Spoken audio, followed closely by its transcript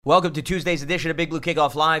Welcome to Tuesday's edition of Big Blue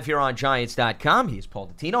Kickoff Live here on Giants.com. He is Paul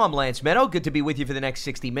Dottino. I'm Lance Meadow. Good to be with you for the next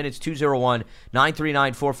 60 minutes.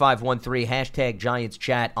 201-939-4513. Hashtag Giants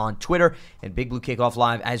Chat on Twitter. And Big Blue Kickoff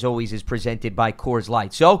Live, as always, is presented by Coors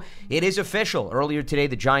Light. So, it is official. Earlier today,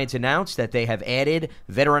 the Giants announced that they have added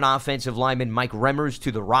veteran offensive lineman Mike Remmers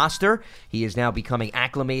to the roster. He is now becoming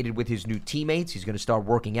acclimated with his new teammates. He's going to start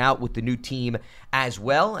working out with the new team as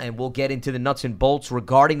well. And we'll get into the nuts and bolts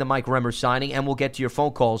regarding the Mike Remmers signing, and we'll get to your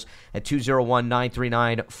phone calls at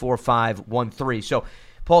 201-939-4513. So,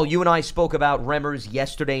 Paul, you and I spoke about Remmers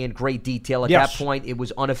yesterday in great detail. At that point, it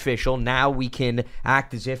was unofficial. Now we can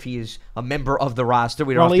act as if he is a member of the roster.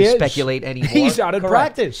 We don't have to speculate anymore. He's out in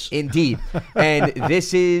practice. Indeed. And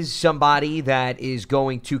this is somebody that is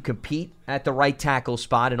going to compete at the right tackle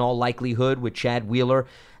spot in all likelihood with Chad Wheeler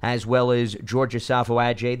as well as George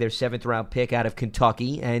Asafo-Adjei, their seventh-round pick out of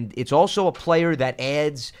Kentucky. And it's also a player that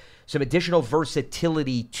adds some additional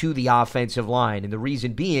versatility to the offensive line. And the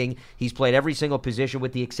reason being, he's played every single position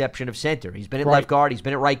with the exception of center. He's been at left guard, he's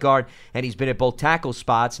been at right guard, and he's been at both tackle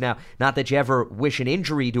spots. Now, not that you ever wish an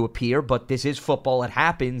injury to appear, but this is football. It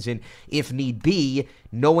happens. And if need be,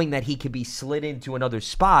 knowing that he can be slid into another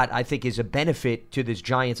spot, I think is a benefit to this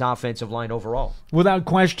Giants offensive line overall. Without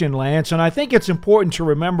question, Lance. And I think it's important to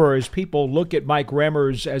remember as people look at Mike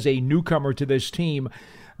Remmers as a newcomer to this team,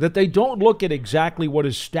 that they don't look at exactly what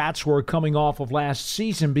his stats were coming off of last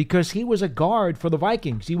season, because he was a guard for the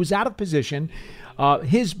Vikings. He was out of position.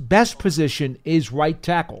 His best position is right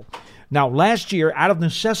tackle. Now, last year, out of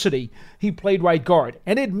necessity, he played right guard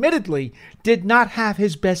and admittedly did not have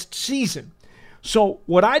his best season. So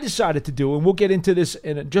what I decided to do, and we'll get into this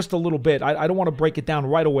in just a little bit. I don't want to break it down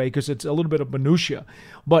right away because it's a little bit of minutia.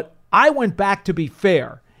 But I went back to be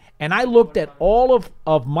fair, and I looked at all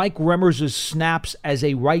of Mike Remmers' snaps as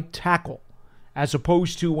a right tackle, as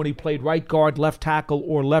opposed to when he played right guard, left tackle,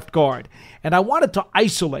 or left guard. And I wanted to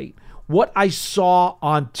isolate what I saw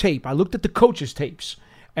on tape. I looked at the coaches' tapes,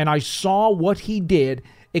 and I saw what he did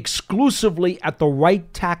exclusively at the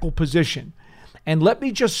right tackle position. And let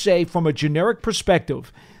me just say, from a generic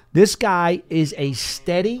perspective, this guy is a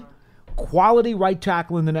steady, quality right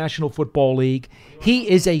tackle in the National Football League. He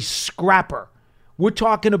is a scrapper. We're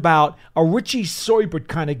talking about a Richie Seubert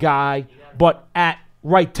kind of guy, but at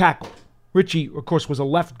right tackle. Richie, of course, was a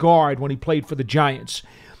left guard when he played for the Giants.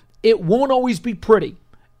 It won't always be pretty.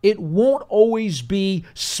 It won't always be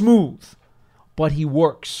smooth, but he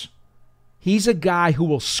works. He's a guy who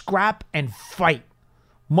will scrap and fight,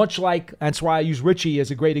 much like, that's why I use Richie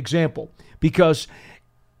as a great example, because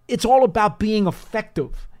it's all about being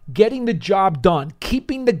effective, getting the job done,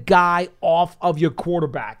 keeping the guy off of your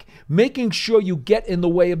quarterback, making sure you get in the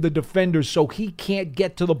way of the defenders so he can't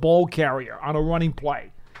get to the ball carrier on a running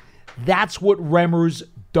play. That's what Remmers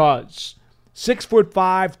does.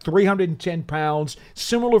 6'5", 310 pounds,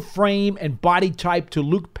 similar frame and body type to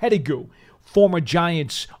Luke Pettigrew, former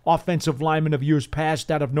Giants offensive lineman of years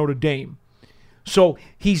past out of Notre Dame. So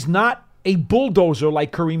he's not a bulldozer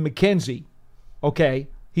like Kareem McKenzie, okay?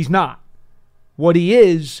 He's not. What he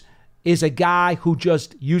is a guy who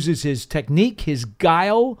just uses his technique, his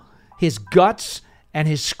guile, his guts, and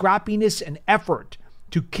his scrappiness and effort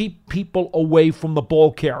to keep people away from the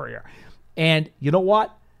ball carrier. And you know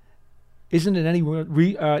what? Isn't it any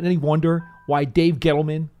wonder why Dave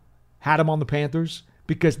Gettleman had him on the Panthers?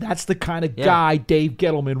 Because that's the kind of guy Dave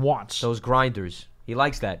Gettleman wants. Those grinders. He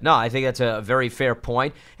likes that. No, I think that's a very fair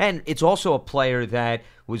point. And it's also a player that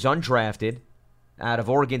was undrafted out of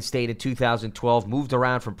Oregon State in 2012, moved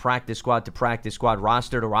around from practice squad to practice squad,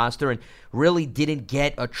 roster to roster, and really didn't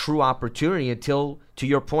get a true opportunity until, to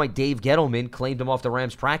your point, Dave Gettleman claimed him off the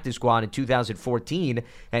Rams practice squad in 2014,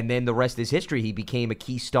 and then the rest is history. He became a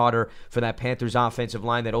key starter for that Panthers offensive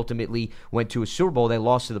line that ultimately went to a Super Bowl. They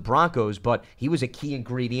lost to the Broncos, but he was a key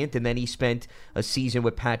ingredient, and then he spent a season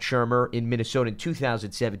with Pat Shurmur in Minnesota in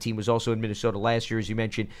 2017, was also in Minnesota last year, as you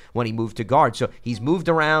mentioned, when he moved to guard. So he's moved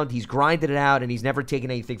around, he's grinded it out, and he's never taken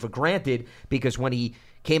anything for granted, because when he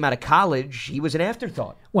came out of college, he was an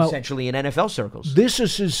afterthought, essentially, in NFL circles. This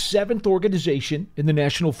is his seventh organization in the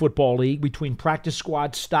National Football League, between practice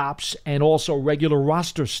squad stops and also regular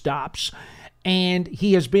roster stops. And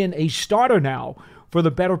he has been a starter now for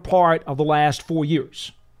the better part of the last 4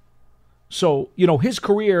 years. So, his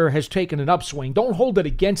career has taken an upswing. Don't hold it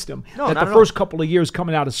against him. No, that the first couple of years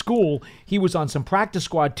coming out of school, he was on some practice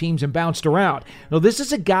squad teams and bounced around. Now, this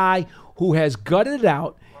is a guy who has gutted it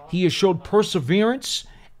out. He has showed perseverance,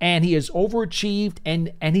 and he has overachieved,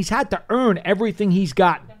 and he's had to earn everything he's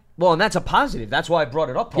gotten. Well, and that's a positive. That's why I brought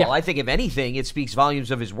it up, Paul. Yeah. I think, if anything, it speaks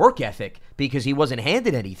volumes of his work ethic because he wasn't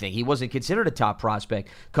handed anything. He wasn't considered a top prospect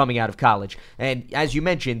coming out of college. And as you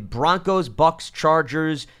mentioned, Broncos, Bucks,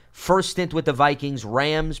 Chargers, first stint with the Vikings,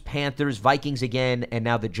 Rams, Panthers, Vikings again, and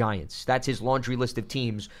now the Giants. That's his laundry list of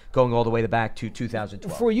teams going all the way back to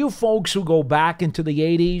 2012. For you folks who go back into the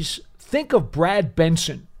 80s, think of Brad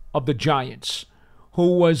Benson of the Giants,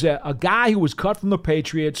 who was a guy who was cut from the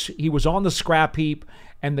Patriots. He was on the scrap heap,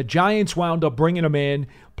 and the Giants wound up bringing him in,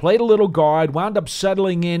 played a little guard, wound up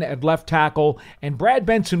settling in at left tackle. And Brad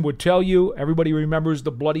Benson would tell you, everybody remembers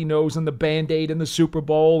the bloody nose and the Band-Aid in the Super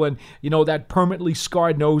Bowl and, that permanently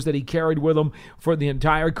scarred nose that he carried with him for the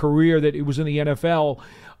entire career that he was in the NFL.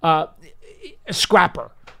 A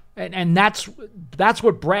scrapper. And that's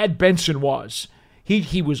what Brad Benson was.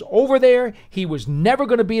 He was over there. He was never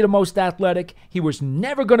going to be the most athletic. He was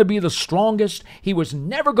never going to be the strongest. He was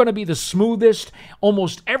never going to be the smoothest.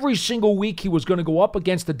 Almost every single week he was going to go up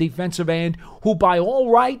against the defensive end who, by all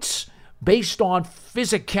rights, based on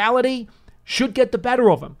physicality, should get the better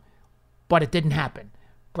of him. But it didn't happen.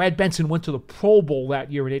 Brad Benson went to the Pro Bowl that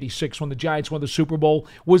year in '86 when the Giants won the Super Bowl,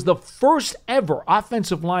 was the first ever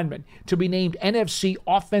offensive lineman to be named NFC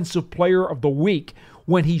Offensive Player of the Week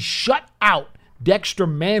when he shut out Dexter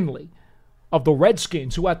Manley of the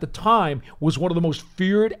Redskins, who at the time was one of the most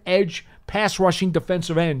feared edge pass rushing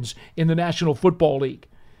defensive ends in the National Football League.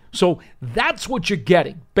 So that's what you're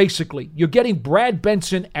getting, basically. You're getting Brad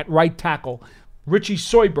Benson at right tackle, Richie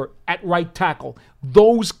Seubert at right tackle.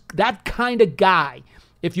 That kind of guy,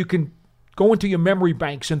 if you can go into your memory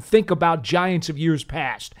banks and think about Giants of years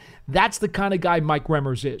past, that's the kind of guy Mike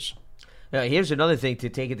Remmers is. Now, here's another thing to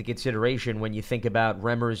take into consideration when you think about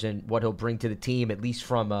Remmers and what he'll bring to the team, at least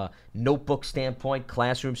from a notebook standpoint,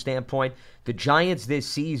 classroom standpoint. The Giants this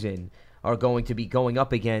season are going to be going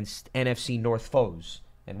up against NFC North foes.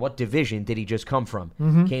 And what division did he just come from?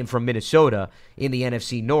 Came from Minnesota in the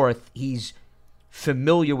NFC North. He's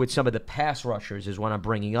familiar with some of the pass rushers is what I'm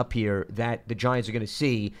bringing up here that the Giants are going to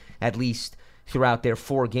see at least throughout their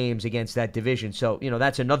 4 games against that division. So,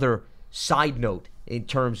 that's another side note in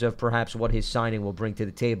terms of perhaps what his signing will bring to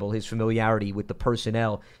the table, his familiarity with the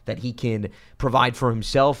personnel that he can provide for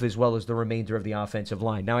himself as well as the remainder of the offensive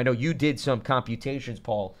line. Now, I know you did some computations,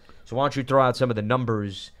 Paul, so why don't you throw out some of the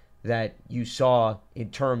numbers that you saw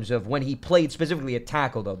in terms of when he played specifically at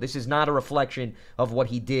tackle, though. This is not a reflection of what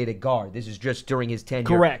he did at guard. This is just during his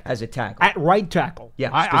tenure as a tackle. At right tackle. Yeah,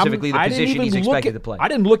 specifically the position he's expected to play. I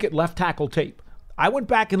didn't look at left tackle tape. I went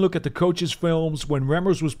back and looked at the coach's films when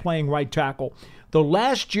Remmers was playing right tackle. The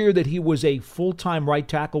last year that he was a full-time right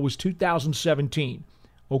tackle was 2017,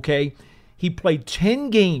 okay? He played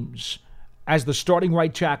 10 games as the starting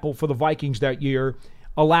right tackle for the Vikings that year,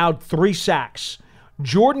 allowed 3 sacks.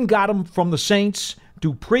 Jordan got him from the Saints,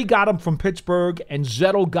 Dupree got him from Pittsburgh, and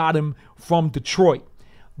Zettel got him from Detroit.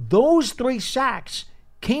 Those 3 sacks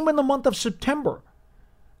came in the month of September.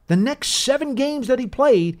 The next 7 games that he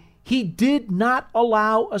played, he did not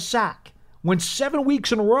allow a sack. Went 7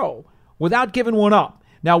 weeks in a row without giving one up.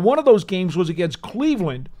 Now, one of those games was against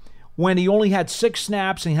Cleveland when he only had 6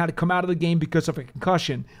 snaps and he had to come out of the game because of a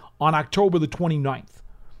concussion on October the 29th.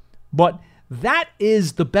 But that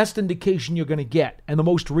is the best indication you're going to get and the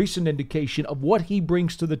most recent indication of what he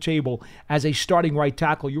brings to the table as a starting right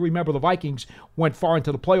tackle. You remember the Vikings went far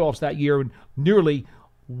into the playoffs that year and nearly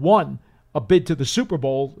won a bid to the Super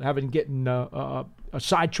Bowl, having gotten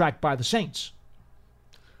sidetracked by the Saints.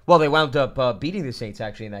 Well, they wound up beating the Saints,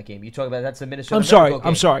 actually, in that game. You talk about that's the Minnesota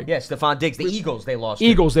I'm sorry. Yeah, Stephon Diggs. The Eagles they lost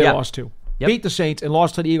to. Lost to. Yep. Beat the Saints and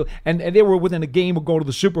lost to the Eagles. And they were within a game of going to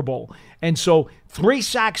the Super Bowl. And so 3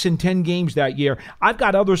 sacks in 10 games that year. I've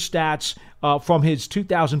got other stats from his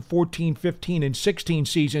 2014, 15, and 16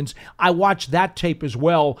 seasons. I watched that tape as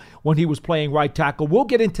well when he was playing right tackle. We'll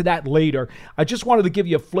get into that later. I just wanted to give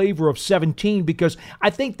you a flavor of 17 because I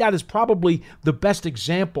think that is probably the best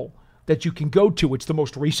example that you can go to. It's the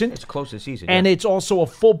most recent. It's close this season. And it's also a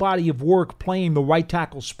full body of work playing the right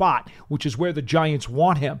tackle spot, which is where the Giants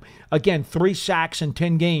want him. Again, 3 sacks in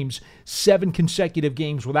 10 games, 7 consecutive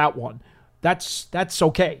games without one. That's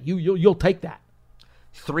okay. You'll take that.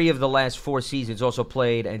 3 of the last 4 seasons also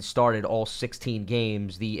played and started all 16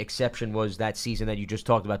 games. The exception was that season that you just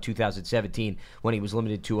talked about, 2017, when he was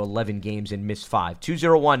limited to 11 games and missed 5.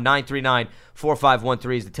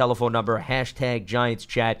 201-939-4513 is the telephone number. Hashtag Giants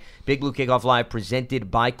Chat. Big Blue Kickoff Live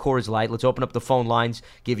presented by Coors Light. Let's open up the phone lines,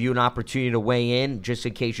 give you an opportunity to weigh in. Just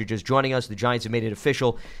in case you're just joining us, the Giants have made it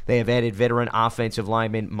official. They have added veteran offensive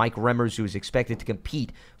lineman Mike Remmers, who is expected to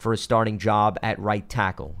compete for a starting job at right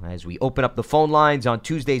tackle. As we open up the phone lines on on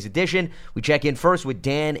Tuesday's edition. We check in first with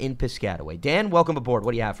Dan in Piscataway. Dan, welcome aboard.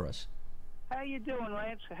 What do you have for us? How you doing,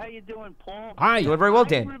 Lance? How you doing, Paul? Hi. Doing very well,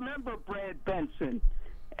 Dan. I remember Brad Benson,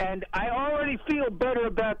 and I already feel better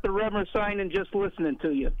about the Remmer signing just listening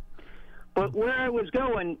to you. But where I was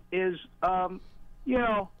going is,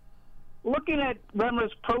 looking at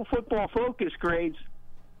Remmer's Pro Football Focus grades,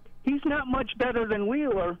 he's not much better than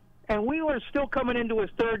Wheeler, and Wheeler's still coming into his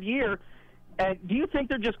third year. Do you think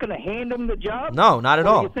they're just going to hand him the job? No, not at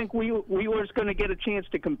all. Do you think Wheeler's going to get a chance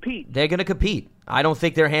to compete? They're going to compete. I don't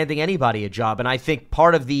think they're handing anybody a job, and I think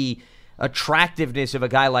part of the attractiveness of a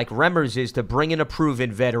guy like Remmers is to bring in a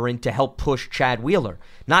proven veteran to help push Chad Wheeler.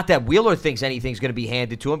 Not that Wheeler thinks anything's going to be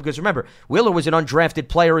handed to him, because remember, Wheeler was an undrafted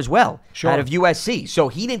player as well out of USC. So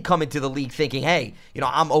he didn't come into the league thinking, hey,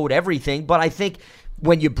 I'm owed everything. But I think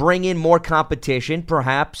when you bring in more competition,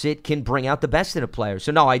 perhaps it can bring out the best in a player.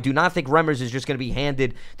 So, no, I do not think Remmers is just going to be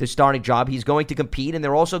handed the starting job. He's going to compete, and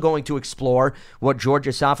they're also going to explore what George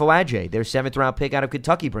Asafo-Adjei, their seventh-round pick out of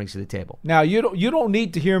Kentucky, brings to the table. Now, you don't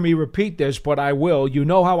need to hear me repeat this, but I will. You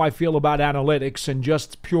know how I feel about analytics and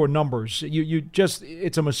just pure numbers.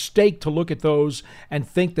 It's a mistake to look at those and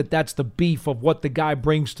think that that's the beef of what the guy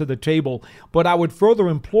brings to the table. But I would further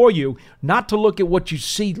implore you not to look at what you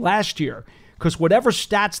see last year, because whatever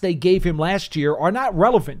stats they gave him last year are not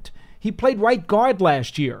relevant. He played right guard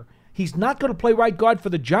last year. He's not going to play right guard for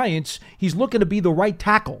the Giants. He's looking to be the right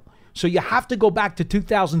tackle. So you have to go back to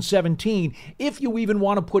 2017 if you even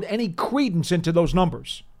want to put any credence into those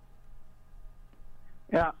numbers.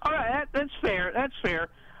 Yeah, all right, that's fair. That's fair.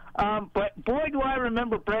 But boy, do I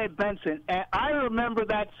remember Brad Benson. And I remember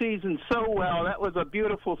that season so well. That was a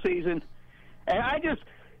beautiful season. And I just,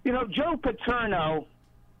 Joe Paterno,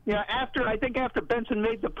 after Benson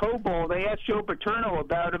made the Pro Bowl, they asked Joe Paterno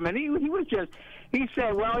about him, and he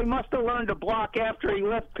said, well, he must have learned to block after he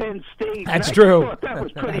left Penn State. That's true. I thought that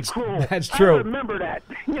was pretty cool. That's true. I remember that,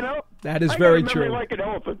 That is very true. Like an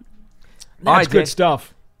elephant. That's good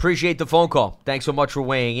stuff. Appreciate the phone call. Thanks so much for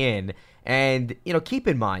weighing in. And, keep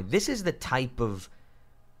in mind, this is the type of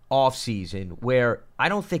offseason where I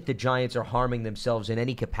don't think the Giants are harming themselves in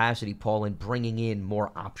any capacity, Paul, in bringing in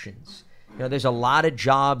more options. There's a lot of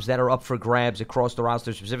jobs that are up for grabs across the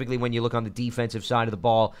roster, specifically when you look on the defensive side of the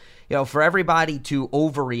ball. For everybody to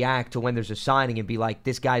overreact to when there's a signing and be like,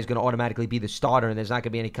 this guy's going to automatically be the starter and there's not going to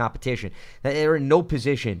be any competition, they're in no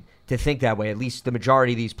position to think that way, at least the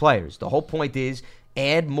majority of these players. The whole point is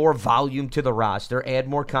add more volume to the roster, add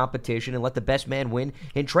more competition, and let the best man win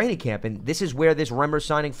in training camp. And this is where this Remmers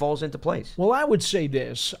signing falls into place. Well, I would say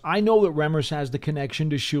this. I know that Remmers has the connection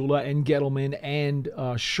to Shula and Gettleman and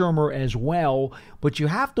Shurmur as well, but you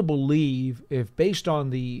have to believe, if based on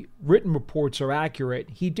the written reports are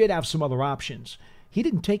accurate, he did have some other options. He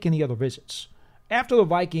didn't take any other visits. After the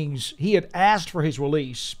Vikings, he had asked for his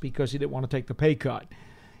release because he didn't want to take the pay cut.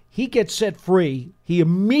 He gets set free. He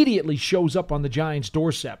immediately shows up on the Giants'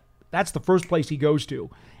 doorstep. That's the first place he goes to,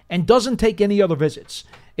 and doesn't take any other visits.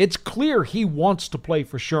 It's clear he wants to play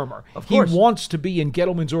for Shurmur. Of course. He wants to be in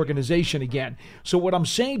Gettleman's organization again. So what I'm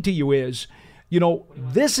saying to you is,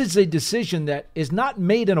 this is a decision that is not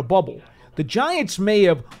made in a bubble. The Giants may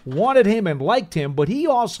have wanted him and liked him, but he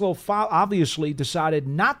also obviously decided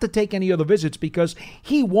not to take any other visits because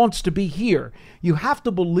he wants to be here. You have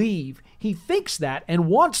to believe he thinks that and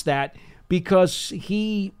wants that because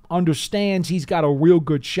he understands he's got a real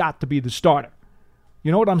good shot to be the starter.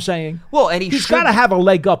 You know what I'm saying? Well, and he's got to have a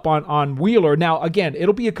leg up on Wheeler. Now, again,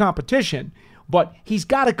 it'll be a competition, but he's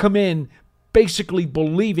got to come in basically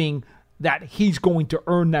believing that he's going to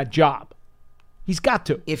earn that job. He's got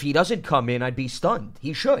to. If he doesn't come in, I'd be stunned.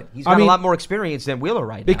 He should. He's got a lot more experience than Wheeler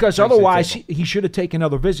right now. Because otherwise, he should have taken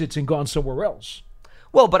other visits and gone somewhere else.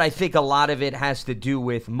 Well, but I think a lot of it has to do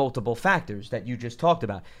with multiple factors that you just talked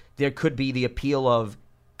about. There could be the appeal of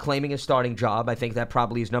claiming a starting job. I think that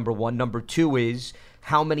probably is number one. Number two is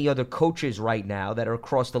how many other coaches right now that are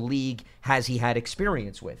across the league has he had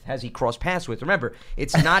experience with? Has he crossed paths with? Remember,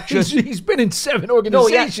 it's not just... he's been in 7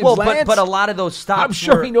 organizations, Lance. But a lot of those stops I'm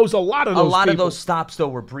sure he knows a lot of those people. A lot of those stops, though,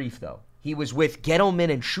 were brief, though. He was with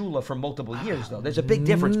Gettleman and Shula for multiple years, though. There's a big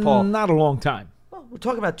difference, Paul. Not a long time. Well, we're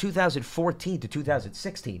talking about 2014 to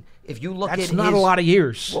 2016. If you look at That's not a lot of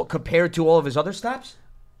years. Well, compared to all of his other stops,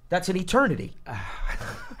 that's an eternity.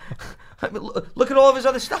 I mean, look at all of his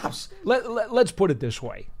other stops. Let's put it this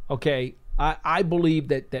way, okay? I believe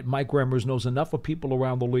that Mike Remmers knows enough of people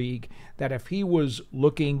around the league that if he was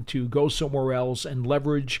looking to go somewhere else and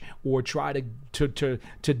leverage or try to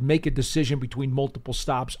make a decision between multiple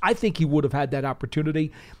stops, I think he would have had that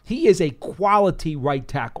opportunity. He is a quality right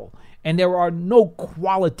tackle, and there are no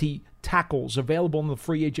quality tackles available in the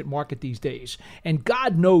free agent market these days. And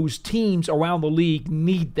God knows teams around the league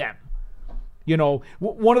need them. You know,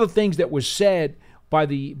 one of the things that was said by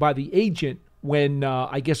the agent when,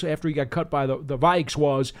 I guess after he got cut by the Vikes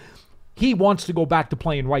was he wants to go back to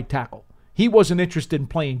playing right tackle. He wasn't interested in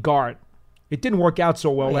playing guard. It didn't work out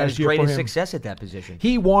so well last year for him. Greatest success at that position.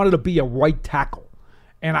 He wanted to be a right tackle.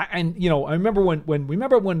 And I remember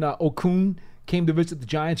when Okun came to visit the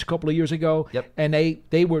Giants a couple of years ago, yep. and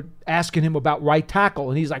they were asking him about right tackle,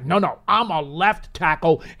 and he's like, no, I'm a left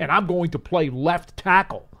tackle, and I'm going to play left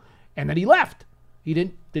tackle. And then he left. He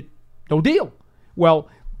did no deal. Well,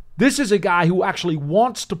 this is a guy who actually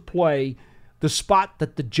wants to play the spot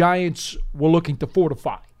that the Giants were looking to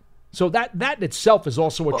fortify. So that in itself is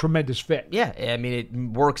also a tremendous fit. Yeah, I mean, it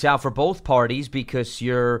works out for both parties because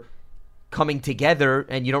you're coming together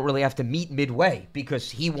and you don't really have to meet midway because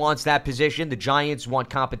he wants that position. The Giants want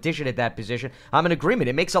competition at that position. I'm in agreement.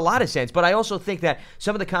 It makes a lot of sense. But I also think that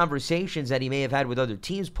some of the conversations that he may have had with other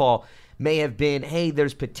teams, Paul, may have been, hey,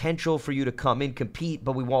 there's potential for you to come in, compete,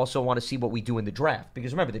 but we also want to see what we do in the draft.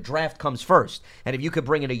 Because remember, the draft comes first. And if you could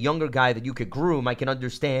bring in a younger guy that you could groom, I can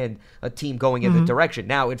understand a team going in the direction.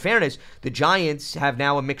 Now, in fairness, the Giants have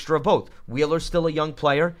now a mixture of both. Wheeler's still a young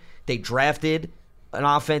player. They drafted an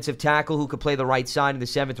offensive tackle who could play the right side in the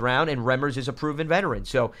 7th round, and Remmers is a proven veteran.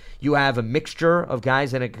 So you have a mixture of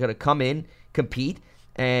guys that are going to come in, compete,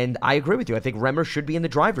 and I agree with you. I think Remmers should be in the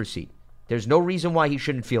driver's seat. There's no reason why he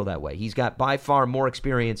shouldn't feel that way. He's got by far more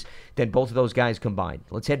experience than both of those guys combined.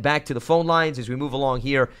 Let's head back to the phone lines as we move along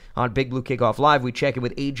here on Big Blue Kickoff Live. We check in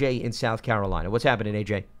with AJ in South Carolina. What's happening,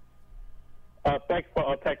 AJ? Thanks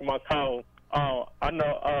for taking my call. I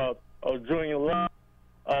know Julian Love.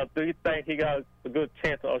 Do you think he got a good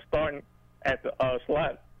chance of starting at the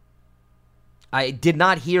slot? I did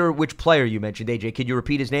not hear which player you mentioned, AJ. Could you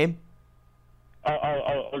repeat his name?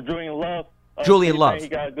 Julian Love. Julian Love. He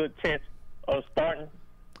got a good chance of starting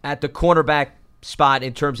at the cornerback spot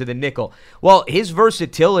in terms of the nickel. Well, his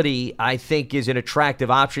versatility, I think, is an attractive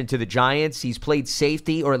option to the Giants. He's played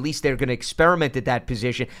safety, or at least they're going to experiment at that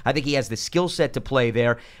position. I think he has the skill set to play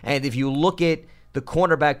there. And if you look at the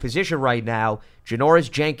cornerback position right now, Janoris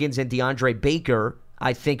Jenkins and DeAndre Baker,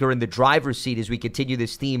 I think, are in the driver's seat as we continue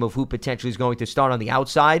this theme of who potentially is going to start on the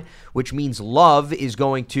outside, which means Love is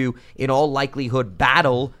going to, in all likelihood,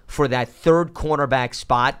 battle for that third cornerback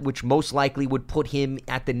spot, which most likely would put him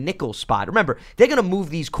at the nickel spot. Remember, they're going to move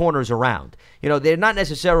these corners around. You know, they're not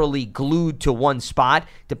necessarily glued to one spot.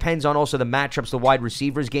 Depends on also the matchups, the wide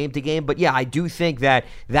receivers game to game. But yeah, I do think that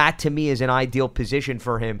to me is an ideal position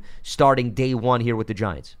for him starting day one here with the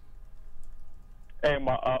Giants. And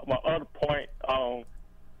my other point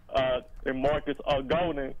in Marcus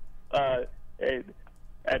Golden at the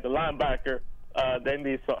linebacker, they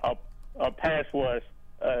need a pass rush.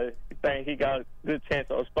 You think he got a good chance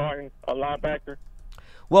of starting a linebacker?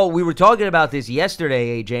 Well, we were talking about this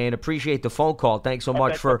yesterday, AJ, and appreciate the phone call. Thanks so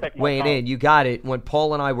much for weighing in. You got it. When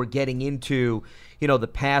Paul and I were getting into, the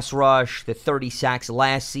pass rush, the 30 sacks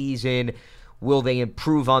last season, will they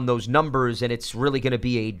improve on those numbers? And it's really going to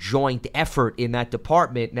be a joint effort in that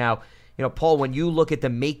department. Now, Paul, when you look at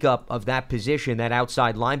the makeup of that position, that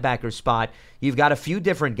outside linebacker spot, you've got a few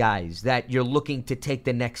different guys that you're looking to take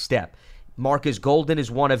the next step. Marcus Golden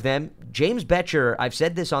is one of them. James Bettcher, I've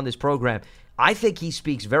said this on this program, I think he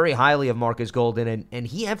speaks very highly of Marcus Golden, and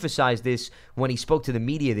he emphasized this when he spoke to the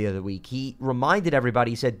media the other week. He reminded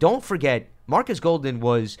everybody, he said, don't forget, Marcus Golden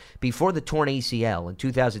was, before the torn ACL in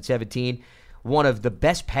 2017, one of the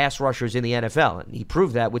best pass rushers in the NFL, and he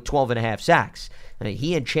proved that with 12.5 sacks. I mean,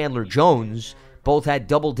 he and Chandler Jones both had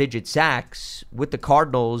double-digit sacks with the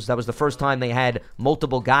Cardinals. That was the first time they had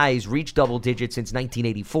multiple guys reach double digits since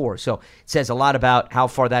 1984. So it says a lot about how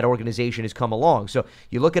far that organization has come along. So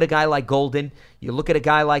you look at a guy like Golden, you look at a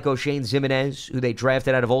guy like O'Shane Ximenez, who they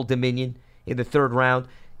drafted out of Old Dominion in the 3rd round.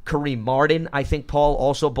 Kareem Martin, I think, Paul,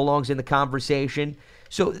 also belongs in the conversation.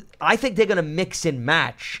 So I think they're going to mix and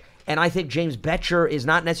match. And I think James Bettcher is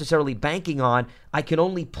not necessarily banking on, I can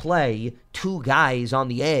only play 2 guys on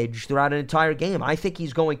the edge throughout an entire game. I think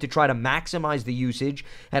he's going to try to maximize the usage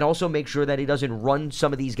and also make sure that he doesn't run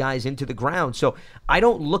some of these guys into the ground. So I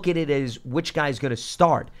don't look at it as which guy's going to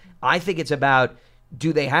start. I think it's about,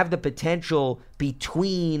 do they have the potential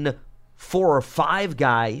between 4 or 5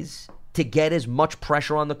 guys to get as much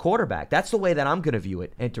pressure on the quarterback? That's the way that I'm going to view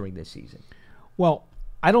it entering this season. Well,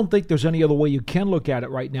 I don't think there's any other way you can look at it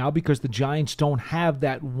right now because the Giants don't have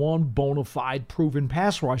that one bona fide proven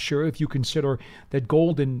pass rusher if you consider that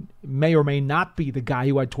Golden may or may not be the guy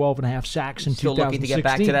who had 12.5 sacks in 2016. Still looking to get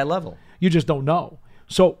back to that level. You just don't know.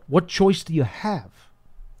 So what choice do you have?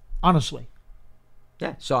 Honestly.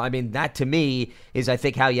 Yeah, so I mean, that to me is, I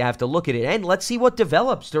think, how you have to look at it. And let's see what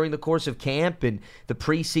develops during the course of camp and the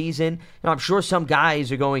preseason. I'm sure some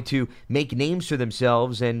guys are going to make names for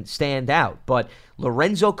themselves and stand out. But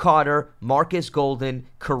Lorenzo Carter, Marcus Golden,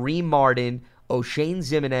 Kareem Martin, Oshane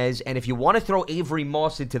Ximines, and if you want to throw Avery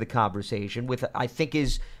Moss into the conversation, which I think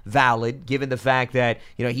is valid, given the fact that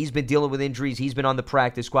he's been dealing with injuries, he's been on the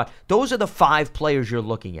practice squad. Those are the 5 players you're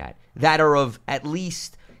looking at that are of at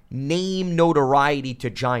least name notoriety to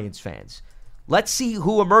Giants fans. Let's see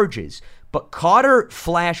who emerges. But Carter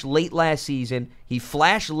flashed late last season. He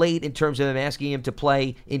flashed late in terms of them asking him to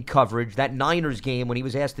play in coverage. That Niners game when he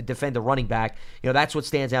was asked to defend a running back, that's what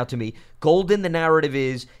stands out to me. Golden, the narrative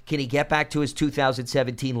is, can he get back to his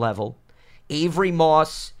 2017 level? Avery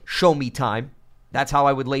Moss, show me time. That's how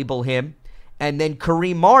I would label him. And then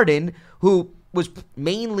Kareem Martin, who was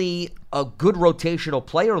mainly a good rotational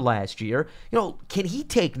player last year. Can he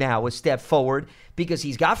take now a step forward because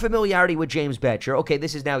he's got familiarity with James Bettcher? Okay,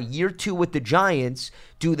 this is now year 2 with the Giants.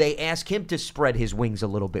 Do they ask him to spread his wings a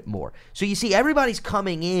little bit more? So you see, everybody's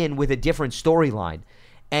coming in with a different storyline.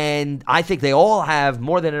 And I think they all have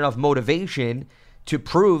more than enough motivation to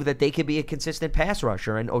prove that they can be a consistent pass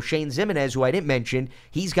rusher. And Oshane Ximines, who I didn't mention,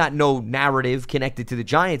 he's got no narrative connected to the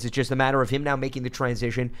Giants. It's just a matter of him now making the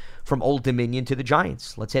transition from Old Dominion to the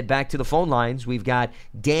Giants. Let's head back to the phone lines. We've got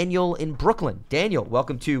Daniel in Brooklyn. Daniel,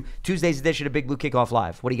 welcome to Tuesday's edition of Big Blue Kickoff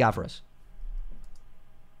Live. What do you got for us?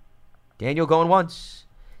 Daniel going once.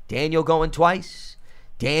 Daniel going twice.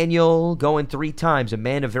 Daniel going 3 times. A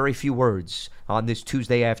man of very few words on this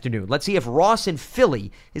Tuesday afternoon. Let's see if Ross in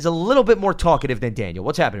Philly is a little bit more talkative than Daniel.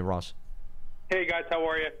 What's happening, Ross? Hey, guys. How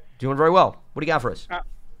are you? Doing very well. What do you got for us?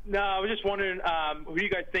 No, I was just wondering who do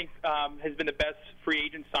you guys think has been the best free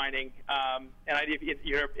agent signing? And if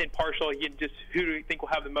you're impartial, who do you think will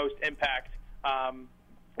have the most impact? And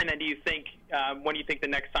then do you think, when do you think the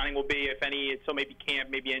next signing will be, if any, so maybe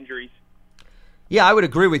camp, maybe injuries? Yeah, I would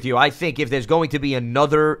agree with you. I think if there's going to be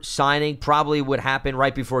another signing, probably would happen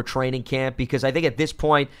right before training camp, because I think at this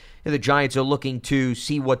point, the Giants are looking to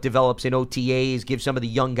see what develops in OTAs, give some of the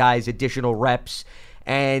young guys additional reps.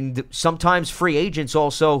 And sometimes free agents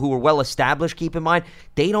also who are well established, keep in mind,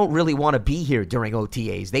 they don't really want to be here during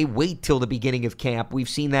OTAs. They wait till the beginning of camp. We've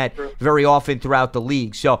seen that very often throughout the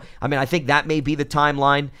league. So, I think that may be the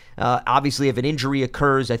timeline. Obviously, if an injury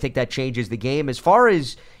occurs, I think that changes the game. As far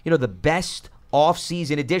as, the best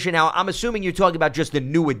off-season addition. Now, I'm assuming you're talking about just the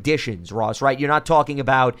new additions, Ross, right? You're not talking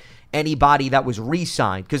about anybody that was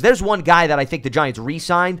re-signed, because there's one guy that I think the Giants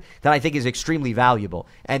re-signed that I think is extremely valuable.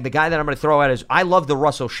 And the guy that I'm going to throw out is, I love the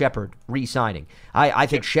Russell Shepard re-signing. I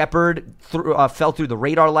think Shepard fell through the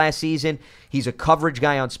radar last season. He's a coverage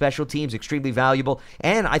guy on special teams, extremely valuable.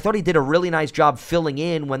 And I thought he did a really nice job filling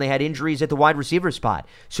in when they had injuries at the wide receiver spot.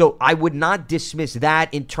 So I would not dismiss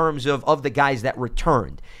that in terms of the guys that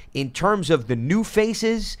returned. In terms of the new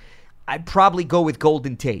faces, I'd probably go with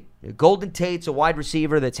Golden Tate. Golden Tate's a wide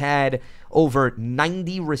receiver that's had over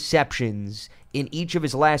 90 receptions in each of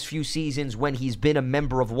his last few seasons when he's been a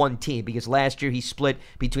member of one team, because last year he split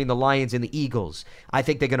between the Lions and the Eagles. I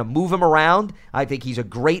think they're going to move him around. I think he's a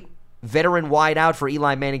great veteran wideout for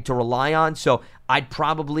Eli Manning to rely on. So I'd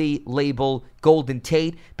probably label Golden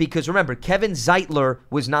Tate, because remember, Kevin Zeitler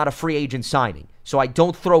was not a free agent signing. So I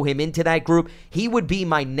don't throw him into that group. He would be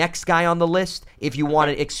my next guy on the list if you want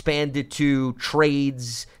to expand it to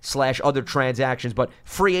trades / other transactions. But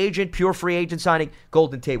free agent, pure free agent signing,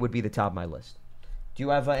 Golden Tate would be the top of my list. Do you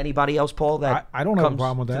have anybody else, Paul, that I don't have a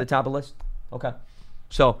problem with that. To the top of the list? Okay.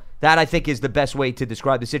 So that, I think, is the best way to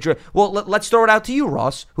describe the situation. Well, let's throw it out to you,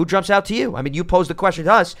 Ross. Who jumps out to you? You posed the question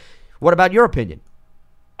to us. What about your opinion?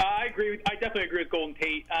 I agree. I definitely agree with Golden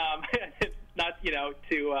Tate. Not,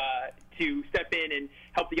 to step in and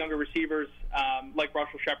help the younger receivers like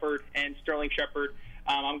Russell Shepard and Sterling Shepard.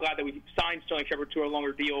 I'm glad that we signed Sterling Shepard to a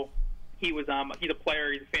longer deal. He's a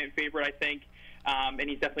player. He's a fan favorite, I think, and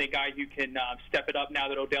he's definitely a guy who can step it up now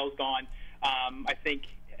that Odell's gone. I think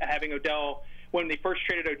having Odell, when they first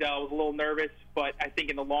traded Odell, I was a little nervous, but I think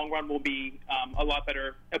in the long run we'll be a lot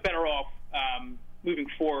better off moving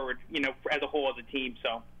forward, as a whole as a team.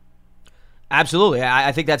 So. Absolutely.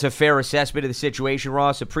 I think that's a fair assessment of the situation,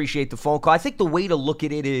 Ross. Appreciate the phone call. I think the way to look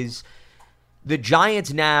at it is the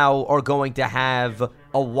Giants now are going to have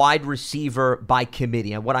a wide receiver by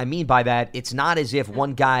committee. And what I mean by that, it's not as if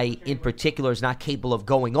one guy in particular is not capable of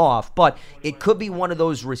going off, but it could be one of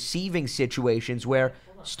those receiving situations where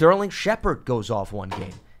Sterling Shepard goes off one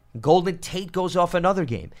game. Golden Tate goes off another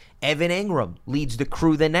game. Evan Ingram leads the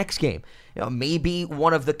crew the next game. Maybe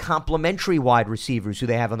one of the complementary wide receivers who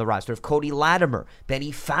they have on the roster, if Cody Latimer,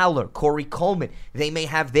 Benny Fowler, Corey Coleman, they may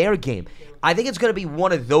have their game. I think it's going to be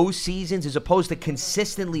one of those seasons as opposed to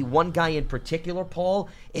consistently one guy in particular, Paul,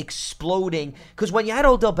 exploding. Because when you had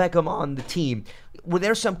Odell Beckham on the team, were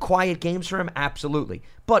there some quiet games for him? Absolutely.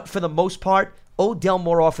 But for the most part, Odell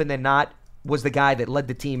more often than not was the guy that led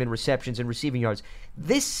the team in receptions and receiving yards.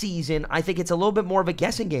 This season, I think it's a little bit more of a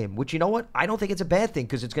guessing game, which, you know what? I don't think it's a bad thing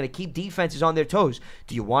because it's going to keep defenses on their toes.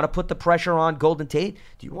 Do you want to put the pressure on Golden Tate?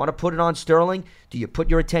 Do you want to put it on Sterling? Do you put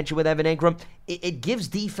your attention with Evan Ingram? It gives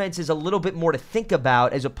defenses a little bit more to think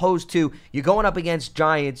about as opposed to you're going up against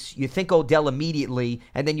Giants, you think Odell immediately,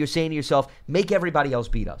 and then you're saying to yourself, make everybody else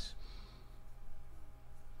beat us.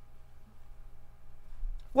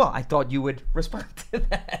 Well, I thought you would respond to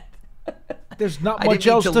that. There's not I much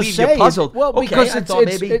didn't else mean to leave say. you puzzled. Well, Okay, because I thought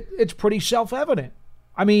maybe- it's pretty self-evident.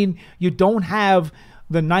 I mean, you don't have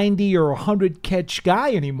the 90 or 100 catch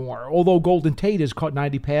guy anymore, although Golden Tate has caught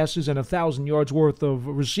 90 passes and 1,000 yards worth of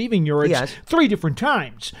receiving yards Yes. 3 different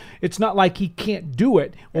times. It's not like he can't do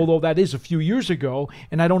it, although that is a few years ago,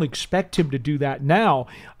 and I don't expect him to do that now.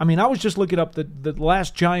 I mean, I was just looking up the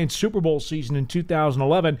last Giants Super Bowl season in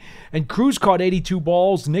 2011, and Cruz caught 82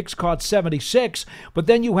 balls, Knicks caught 76, but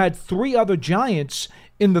then you had 3 other Giants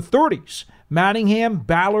in the 30s. Manningham,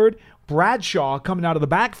 Ballard, Bradshaw coming out of the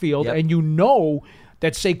backfield, Yep. and you know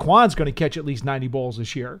that Saquon's going to catch at least 90 balls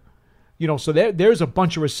this year. You know, so there's a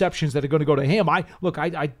bunch of receptions that are going to go to him. I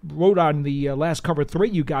wrote on the last cover 3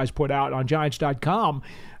 you guys put out on Giants.com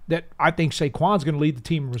that I think Saquon's going to lead the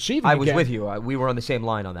team in receiving I was again. with you. We were on the same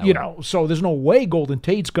line on that You one. know, so there's no way Golden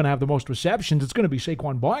Tate's going to have the most receptions. It's going to be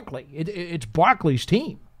Saquon Barkley. It's Barkley's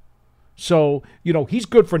team. So, you know, he's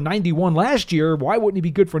good for 91 last year. Why wouldn't he be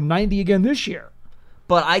good for 90 again this year?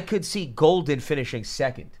 But I could see Golden finishing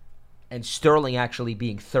second and Sterling actually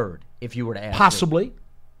being third, if you were to ask me. Possibly.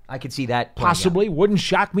 I could see that playing out. Possibly. Wouldn't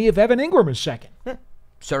shock me if Evan Ingram is second.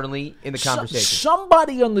 Certainly in the conversation.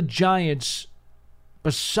 Somebody on the Giants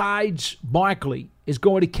besides Barkley is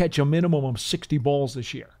going to catch a minimum of 60 balls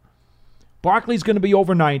this year. Barkley's going to be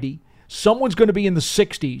over 90. Someone's going to be in the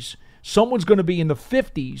 60s. Someone's going to be in the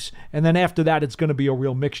 50s. And then after that, it's going to be a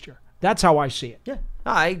real mixture. That's how I see it. Yeah,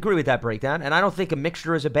 I agree with that breakdown, and I don't think a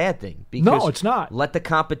mixture is a bad thing. Because No, it's not. Let the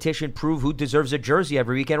competition prove who deserves a jersey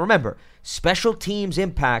every weekend. Remember, special teams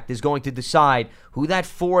impact is going to decide who that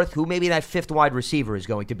 4th, who maybe that 5th wide receiver is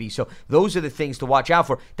going to be. So those are the things to watch out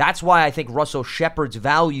for. That's why I think Russell Shepard's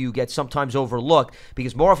value gets sometimes overlooked,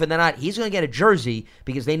 because more often than not, he's going to get a jersey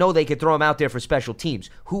because they know they can throw him out there for special teams.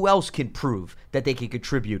 Who else can prove that they can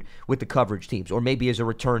contribute with the coverage teams, or maybe as a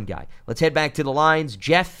return guy? Let's head back to the lines.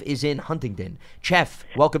 Jeff is in Huntington. Jeff,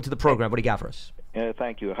 welcome to the program. What do you got for us?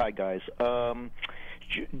 Thank you. Hi, guys.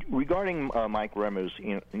 Regarding Mike Remmers,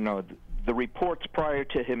 you know, the reports prior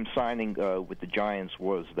to him signing with the Giants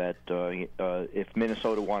was that if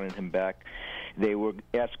Minnesota wanted him back, they were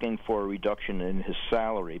asking for a reduction in his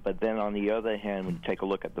salary. But then on the other hand, when you take a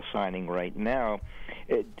look at the signing right now,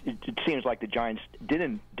 it seems like the Giants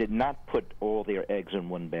did not put all their eggs in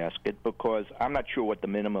one basket, because I'm not sure what the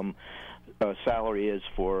minimum salary is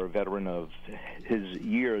for a veteran of his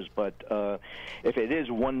years, but if it is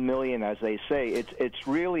 $1 million, as they say, it's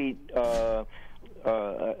really a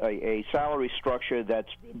salary structure that's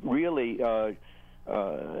really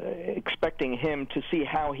expecting him to see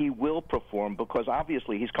how he will perform, because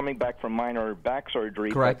obviously he's coming back from minor back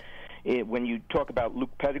surgery. Correct. But when you talk about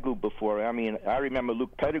Luke Pettigrew before, I mean, I remember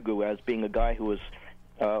Luke Pettigrew as being a guy who was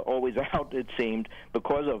always out, it seemed,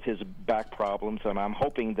 because of his back problems, and I'm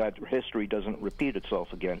hoping that history doesn't repeat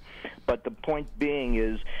itself again. But the point being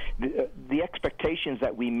is the expectations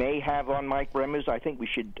that we may have on Mike Remmers, I think we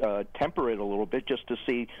should temper it a little bit just to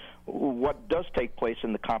see what does take place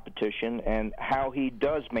in the competition and how he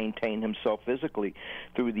does maintain himself physically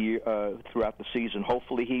through throughout the season.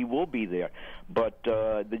 Hopefully he will be there. But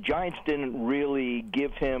the Giants didn't really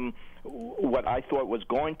give him what I thought was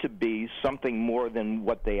going to be something more than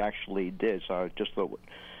what they actually did. So I just thought,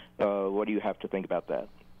 what do you have to think about that?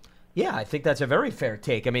 Yeah, I think that's a very fair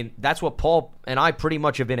take. I mean, that's what Paul and I pretty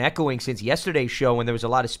much have been echoing since yesterday's show when there was a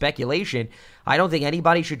lot of speculation. I don't think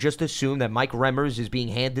anybody should just assume that Mike Remmers is being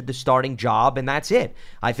handed the starting job and that's it.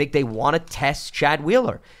 I think they want to test Chad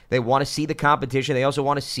Wheeler. They want to see the competition. They also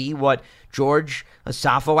want to see what George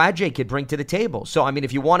Asafo-Adjei could bring to the table. So, I mean,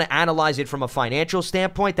 if you want to analyze it from a financial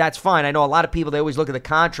standpoint, that's fine. I know a lot of people, they always look at the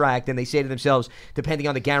contract and they say to themselves, depending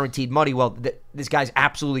on the guaranteed money, well, this guy's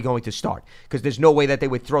absolutely going to start, because there's no way that they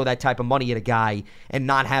would throw that type of money at a guy and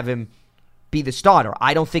not have him be the starter.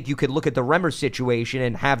 I don't think you could look at the Remmers situation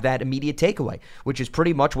and have that immediate takeaway, which is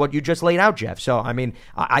pretty much what you just laid out, Jeff. So, I mean,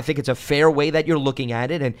 I think it's a fair way that you're looking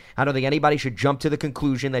at it, and I don't think anybody should jump to the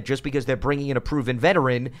conclusion that just because they're bringing in a proven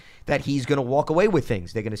veteran that he's going to walk away with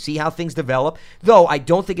things. They're going to see how things develop, though I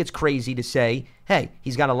don't think it's crazy to say, hey,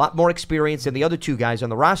 he's got a lot more experience than the other two guys on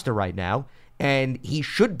the roster right now, and he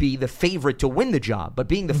should be the favorite to win the job. But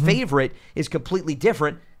being the favorite is completely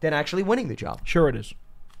different than actually winning the job. Sure it is.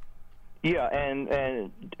 Yeah,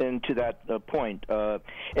 and to that point,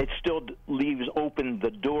 it still leaves open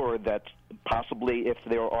the door that possibly if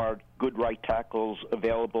there are good right tackles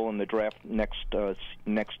available in the draft next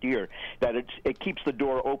year, that it keeps the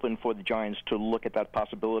door open for the Giants to look at that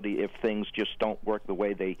possibility if things just don't work the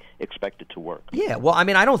way they expect it to work. Yeah, well, I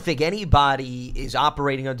mean, I don't think anybody is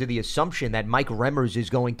operating under the assumption that Mike Remmers is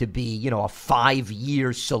going to be, a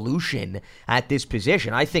 5-year solution at this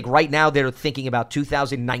position. I think right now they're thinking about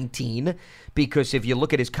 2019 because if you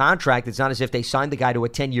look at his contract, it's not as if they signed the guy to a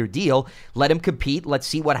 10-year deal. Let him compete. Let's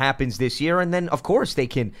see what happens this year. And then, of course, they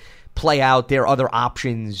can play out their other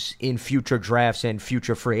options in future drafts and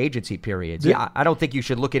future free agency periods. Yeah, I don't think you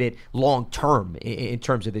should look at it long-term in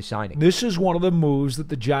terms of this signing. This is one of the moves that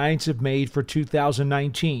the Giants have made for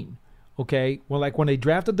 2019. Okay? Well, like when they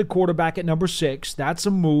drafted the quarterback at number 6, that's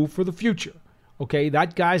a move for the future. Okay,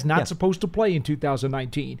 that guy's not supposed to play in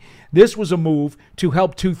 2019. This was a move to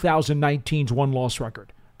help 2019's one-loss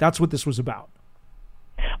record. That's what this was about.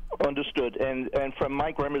 Understood. And from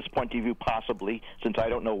Mike Remmers' point of view, possibly, since I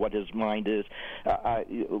don't know what his mind is,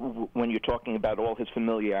 when you're talking about all his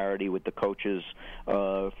familiarity with the coaches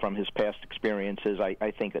from his past experiences,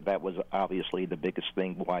 I think that was obviously the biggest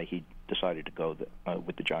thing why he decided to go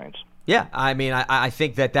with the Giants. Yeah, I mean, I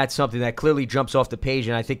think that's something that clearly jumps off the page,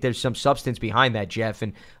 and I think there's some substance behind that, Jeff,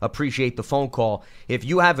 and appreciate the phone call. If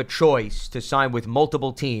you have a choice to sign with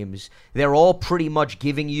multiple teams, they're all pretty much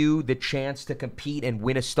giving you the chance to compete and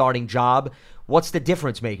win a starting job. What's the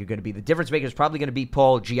difference maker going to be? The difference maker is probably going to be,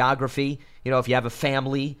 Paul, geography. If you have a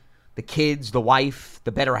family, the kids, the wife,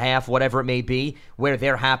 the better half, whatever it may be, where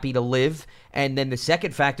they're happy to live. And then the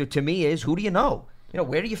second factor to me is, who do you know?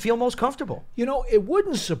 Where do you feel most comfortable? It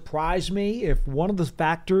wouldn't surprise me if one of the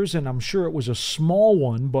factors, and I'm sure it was a small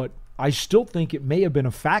one, but I still think it may have been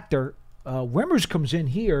a factor. Remmers comes in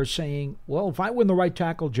here saying, well, if I win the right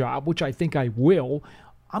tackle job, which I think I will,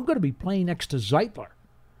 I'm going to be playing next to Zeitler.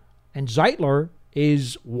 And Zeitler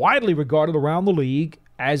is widely regarded around the league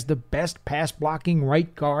as the best pass-blocking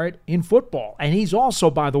right guard in football. And he's also,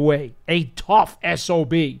 by the way, a tough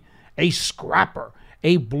SOB, a scrapper,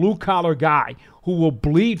 a blue-collar guy who will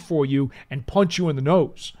bleed for you and punch you in the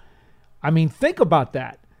nose. I mean, think about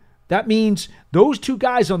that. That means those two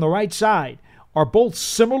guys on the right side are both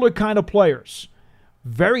similar kind of players,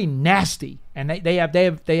 very nasty, and they have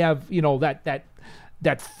that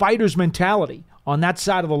fighter's mentality on that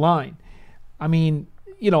side of the line. I mean,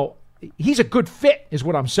 he's a good fit, is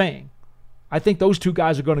what I'm saying. I think those two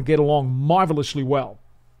guys are going to get along marvelously well.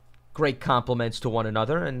 Great compliments to one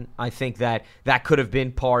another, and I think that could have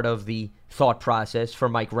been part of the thought process for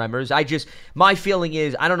Mike Remmers. My feeling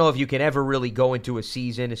is, I don't know if you can ever really go into a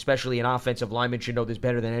season, especially an offensive lineman should know this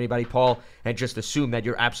better than anybody, Paul, and just assume that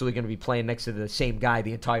you're absolutely going to be playing next to the same guy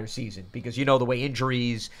the entire season, because the way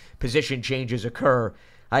injuries, position changes occur.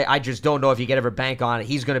 I just don't know if you can ever bank on it.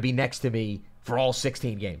 He's going to be next to me for all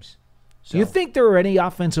 16 games. So. You think there are any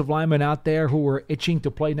offensive linemen out there who are itching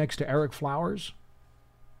to play next to Eric Flowers?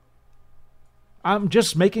 I'm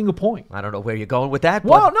just making a point. I don't know where you're going with that.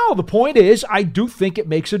 Well, no, the point is I do think it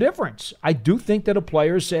makes a difference. I do think that a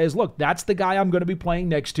player says, look, that's the guy I'm going to be playing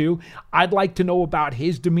next to. I'd like to know about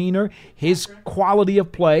his demeanor, his quality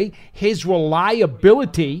of play, his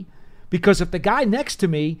reliability, because if the guy next to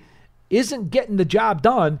me isn't getting the job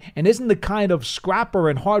done and isn't the kind of scrapper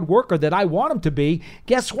and hard worker that I want him to be,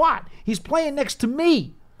 guess what? He's playing next to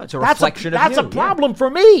me. That's a reflection of you. That's a problem for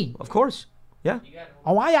me. Of course. Yeah.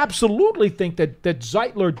 Oh, I absolutely think that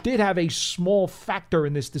Zeitler did have a small factor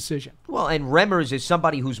in this decision. Well, and Remmers is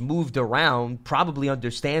somebody who's moved around, probably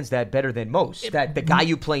understands that better than most. That the guy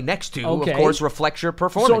you play next to, of course, reflects your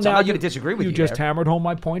performance. So now I'm not going to disagree with you. You just hammered home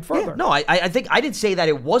my point further. Yeah, no, I think I didn't say that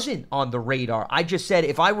it wasn't on the radar. I just said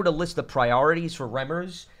if I were to list the priorities for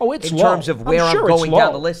Remmers in terms of where I'm going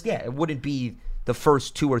down the list, it wouldn't be the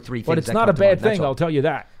first 2 or 3 things. But it's not a bad thing, I'll tell you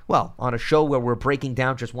that. Well, on a show where we're breaking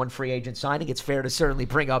down just one free agent signing, it's fair to certainly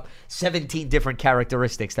bring up 17 different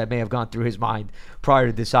characteristics that may have gone through his mind prior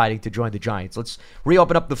to deciding to join the Giants. Let's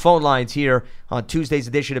reopen up the phone lines here on Tuesday's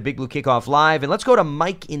edition of Big Blue Kickoff Live, and let's go to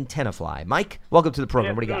Mike in Tenafly. Mike, welcome to the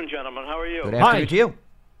program. What do you got? Good afternoon, gentlemen. How are you? Good afternoon to you.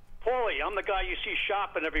 Paulie, I'm the guy you see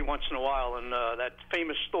shopping every once in a while in that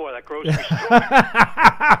famous store, that grocery store.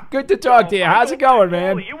 Good to talk to you. How's it going,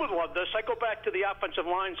 man? Paulie, you would love this. I go back to the offensive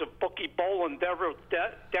lines of Bookie Boland, Darryl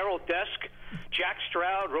Desk, Jack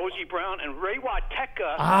Stroud, Rosie Brown, and Ray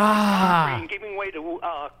Waiteka. Giving way to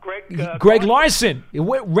Greg Larson.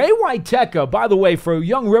 Ray Waiteka, by the way, for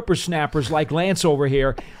young whippersnappers like Lance over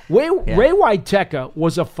here, Ray Waiteka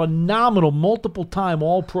was a phenomenal multiple-time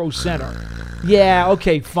All-Pro center. Yeah,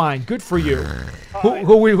 okay, fine. Good for you.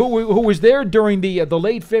 Who was there during the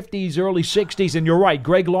late 50s, early 60s, and you're right,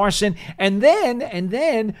 Greg Larson. And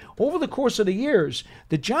then, over the course of the years,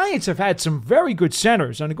 the Giants have had some very good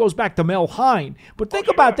centers, and it goes back to Mel Hine. But think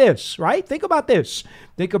about this, right? Think about this.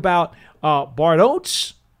 Think about Bart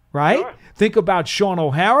Oates, right? Sure. Think about Sean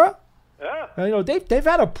O'Hara. Yeah. They've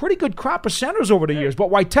had a pretty good crop of centers over the years,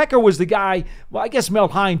 but Waiteka was the guy. Well, I guess Mel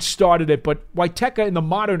Hine started it, but Waiteka in the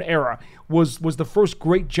modern era was the first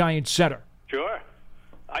great Giant center. Sure.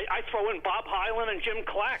 I throw in Bob Hyland and Jim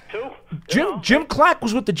Clack, too. Jim Clack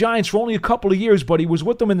was with the Giants for only a couple of years, but he was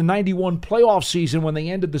with them in the 91 playoff season when they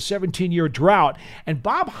ended the 17-year drought. And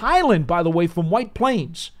Bob Hyland, by the way, from White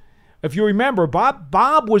Plains, if you remember,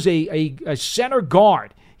 Bob was a center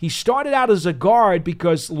guard. He started out as a guard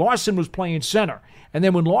because Larson was playing center. And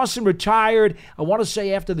then when Larson retired, I want to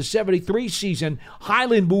say after the 73 season,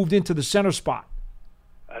 Hyland moved into the center spot.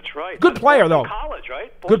 That's right. Good player, though. College,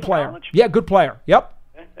 right? Good player. College? Yeah, good player. Yep.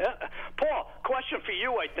 Yeah. Paul, question for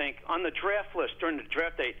you, I think, on the draft list during the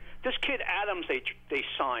draft day. This kid Adams they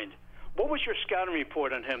signed. What was your scouting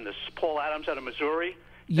report on him, this Paul Adams out of Missouri?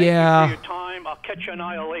 Thank you for your time. I'll catch you on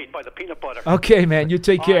aisle 8 by the peanut butter. Okay, man. You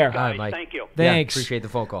take care. All right, Mike. Thank you. Thanks. Yeah, appreciate the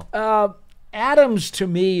phone call. Adams, to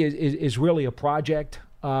me, is really a project.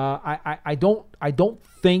 I don't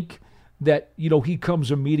think that he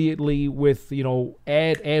comes immediately with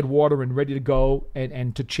add water and ready to go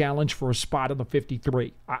and to challenge for a spot on the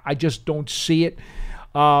 53. I just don't see it.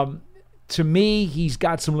 To me, he's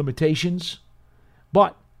got some limitations,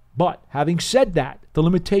 but having said that, the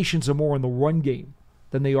limitations are more in the run game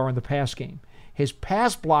than they are in the pass game. His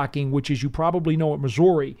pass blocking, which, as you probably know, at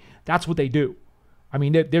Missouri, that's what they do. I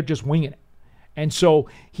mean, they're just winging it. And so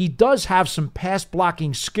he does have some pass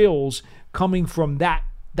blocking skills coming from that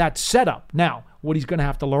setup. Now, what he's going to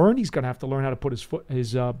have to learn, how to put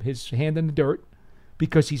his hand in the dirt,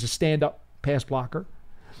 because he's a stand-up pass blocker.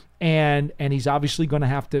 And he's obviously going to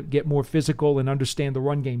have to get more physical and understand the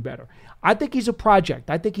run game better. I think he's a project.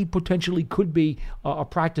 I think he potentially could be a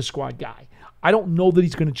practice squad guy. I don't know that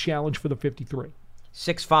he's going to challenge for the 53.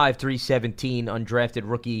 6'5", 317, undrafted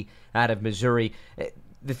rookie out of Missouri.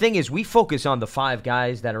 The thing is, we focus on the 5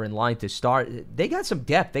 guys that are in line to start. They got some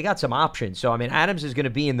depth. They got some options. So, I mean, Adams is going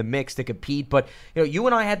to be in the mix to compete. But, you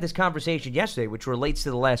and I had this conversation yesterday, which relates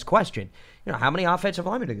to the last question. How many offensive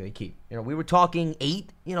linemen are they going to keep? We were talking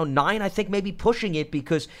 8, 9, I think maybe pushing it,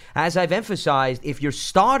 because, as I've emphasized, if your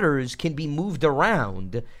starters can be moved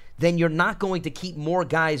around, then you're not going to keep more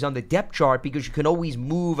guys on the depth chart, because you can always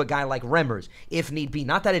move a guy like Remmers if need be.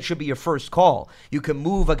 Not that it should be your first call. You can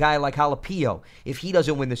move a guy like Jalapeno if he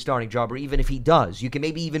doesn't win the starting job, or even if he does. You can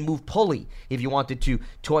maybe even move Pulley if you wanted to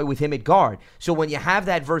toy with him at guard. So when you have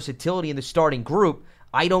that versatility in the starting group,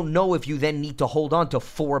 I don't know if you then need to hold on to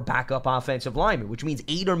 4 backup offensive linemen, which means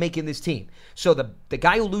 8 are making this team. So the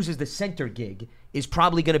guy who loses the center gig is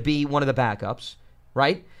probably going to be one of the backups,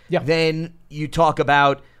 right? Yeah. Then you talk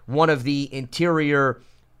about one of the interior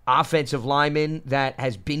offensive linemen that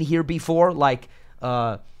has been here before, like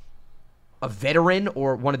a veteran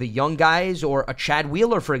or one of the young guys, or a Chad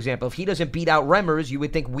Wheeler, for example. If he doesn't beat out Remmers, you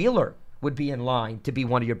would think Wheeler would be in line to be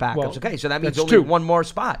one of your backups. Well, okay, so that means that's only 2. one more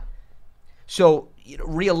spot. So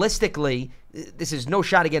realistically, this is no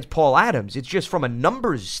shot against Paul Adams. It's just from a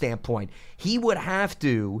numbers standpoint. He would have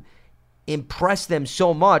to impress them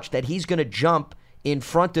so much that he's going to jump in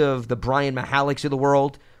front of the Brian Mihalic's of the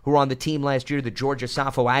world, who were on the team last year, the George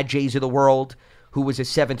Asafo Adjays of the world, who was a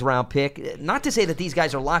 7th-round pick. Not to say that these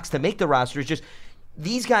guys are locks to make the roster. It's just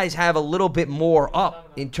these guys have a little bit more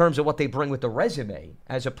up in terms of what they bring with the resume,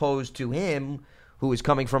 as opposed to him, who is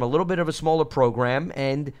coming from a little bit of a smaller program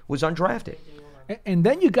and was undrafted. And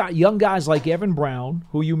then you got young guys like Evan Brown,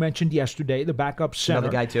 who you mentioned yesterday, the backup center.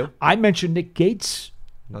 Another guy, too. I mentioned Nick Gates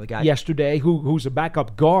Another guy yesterday, who's a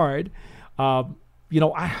backup guard. Does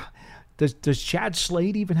Chad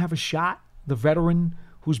Slade even have a shot? The veteran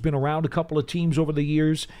who's been around a couple of teams over the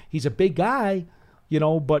years. He's a big guy,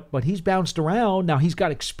 but he's bounced around. Now, he's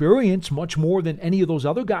got experience much more than any of those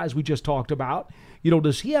other guys we just talked about.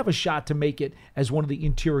 Does he have a shot to make it as one of the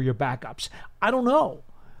interior backups? I don't know.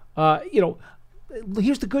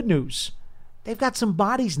 Here's the good news. They've got some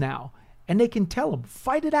bodies now. and they can tell him,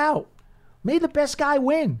 fight it out. May the best guy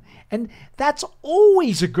win. And that's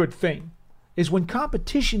always a good thing, is when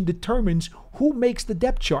competition determines who makes the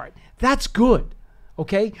depth chart. That's good,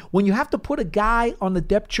 okay? When you have to put a guy on the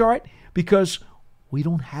depth chart because we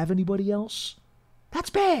don't have anybody else, that's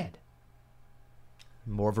bad.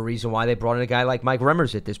 More of a reason why they brought in a guy like Mike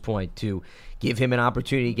Remmers at this point, to give him an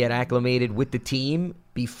opportunity to get acclimated with the team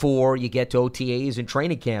before you get to OTAs and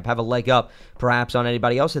training camp. Have a leg up, perhaps, on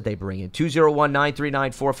anybody else that they bring in.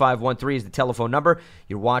 201-939-4513 is the telephone number.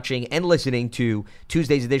 You're watching and listening to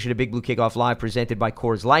Tuesday's edition of Big Blue Kickoff Live, presented by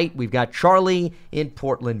Coors Light. We've got Charlie in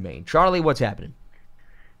Portland, Maine. Charlie, what's happening?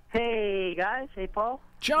 Hey, guys. Hey, Paul.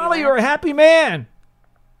 Charlie, you're a happy man.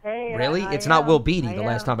 Hey. Really? It's not Will Beatty the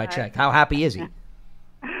last time I checked. How happy is he?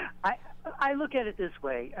 I look at it this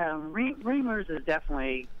way. Reimers is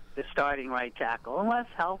definitely the starting right tackle. Unless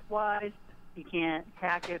health-wise he can't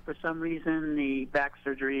hack it for some reason, the back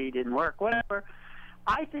surgery didn't work, whatever.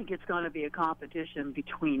 I think it's going to be a competition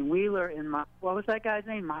between Wheeler and, what was that guy's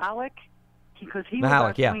name, Mahalik? Because he was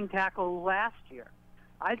our swing tackle last year.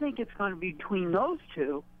 I think it's going to be between those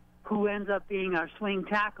two who ends up being our swing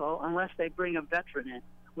tackle unless they bring a veteran in,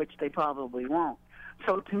 which they probably won't.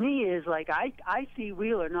 So to me, is like I see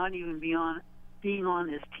Wheeler not even being on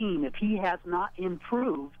this team if he has not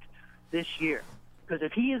improved this year. Because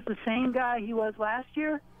if he is the same guy he was last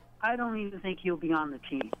year, I don't even think he'll be on the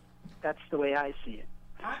team. That's the way I see it.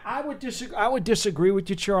 I would disagree with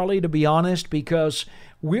you, Charlie, to be honest, because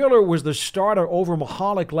Wheeler was the starter over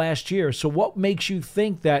Mahalik last year. So what makes you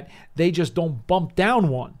think that they just don't bump down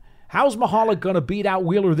one? How's Mahalik going to beat out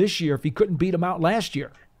Wheeler this year if he couldn't beat him out last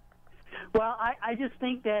year? Well, I just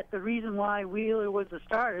think that the reason why Wheeler was the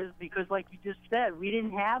starter is because, like you just said, we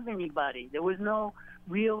didn't have anybody. There was no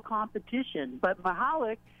real competition. But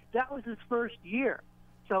Mahalik, that was his first year.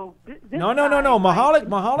 So No.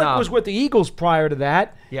 Mahalik was with the Eagles prior to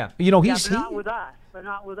that. Yeah. You know, but not with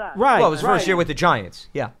us. Right. Well, it was first year with the Giants.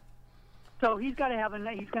 Yeah. So he's going to have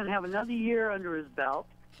another year under his belt,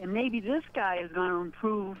 and maybe this guy is going to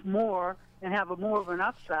improve more and have more of an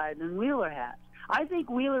upside than Wheeler has. I think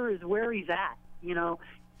Wheeler is where he's at. You know,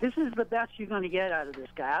 this is the best you're going to get out of this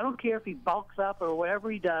guy. I don't care if he bulks up or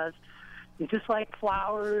whatever he does. It's just like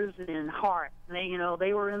Flowers and Hart.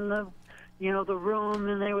 They were in the room,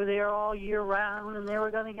 and they were there all year round, and they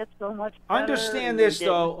were going to get so much better. Understand this,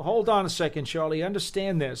 though. Hold on a second, Charlie.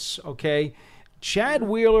 Understand this, okay? Chad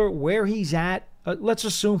Wheeler, where he's at, let's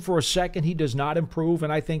assume for a second he does not improve,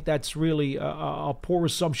 and I think that's really a poor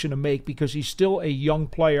assumption to make because he's still a young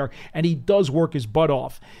player, and he does work his butt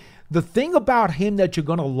off. The thing about him that you're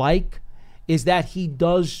going to like is that he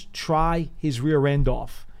does try his rear end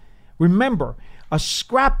off. Remember, a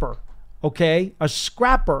scrapper, okay, a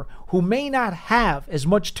scrapper who may not have as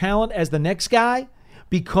much talent as the next guy,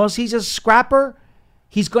 because he's a scrapper,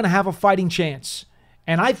 he's going to have a fighting chance.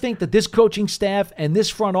 And I think that this coaching staff and this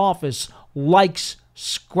front office likes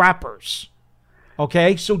scrappers.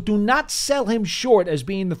 Okay? So do not sell him short as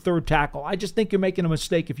being the third tackle. I just think you're making a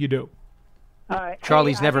mistake if you do. All right.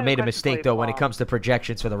 Charlie's never made a mistake, though, when it comes to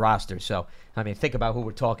projections for the roster. So, I mean, think about who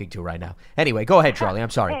we're talking to right now. Anyway, go ahead, Charlie. I'm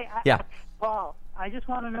sorry. Paul, I just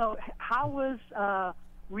want to know, how was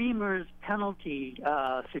Reimers' penalty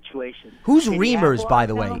situation? Who's Reimers, by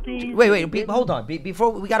the way? Wait, hold on.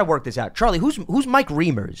 Before we got to work this out. Charlie, who's Mike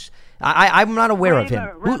Reimers? I'm not aware of him.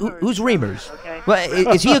 Who's Reimers? Okay.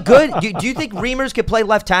 Well, is he a good? Do you think Reimers could play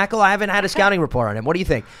left tackle? I haven't had a scouting report on him. What do you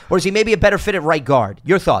think? Or is he maybe a better fit at right guard?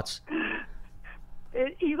 Your thoughts?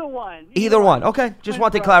 Either one. Either one. Okay. Just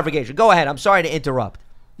wanted clarification. Go ahead. I'm sorry to interrupt.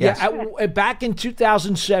 Yes. Yeah, back in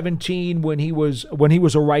 2017, when he was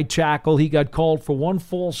a right tackle, he got called for one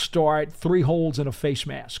false start, 3 holds, and a face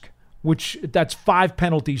mask, that's 5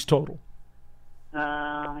 penalties total.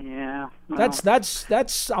 Yeah. Well,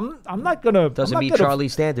 that's. I'm not gonna. Doesn't meet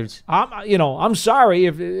Charlie's standards. I'm sorry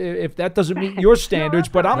if that doesn't meet your standards,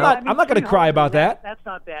 but I'm not gonna cry about that. That's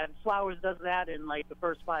not bad. Flowers does that in like the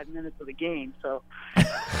first 5 minutes of the game, so.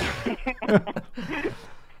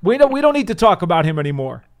 We don't need to talk about him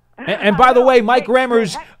anymore. And by the way, Mike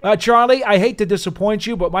Remmers, Charlie, I hate to disappoint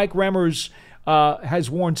you, but Mike Remmers has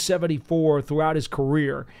worn 74 throughout his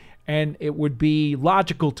career, and it would be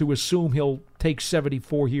logical to assume he'll take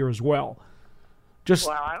 74 here as well. Just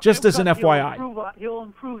as an FYI. He'll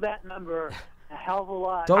improve that number a hell of a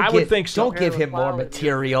lot. I would think so. Don't give him more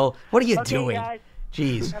material. What are you doing? Guys.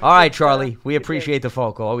 Jeez. All right, Charlie. We appreciate the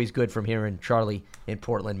phone call. Always good from hearing Charlie in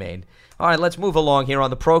Portland, Maine. All right, let's move along here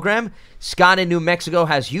on the program. Scott in New Mexico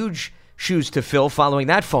has huge shoes to fill following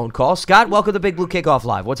that phone call. Scott, welcome to Big Blue Kickoff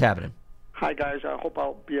Live. What's happening? Hi, guys. I hope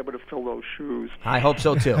I'll be able to fill those shoes. I hope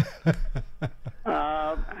so, too.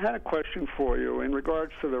 I had a question for you in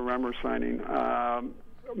regards to the Remmer signing.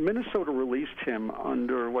 Minnesota released him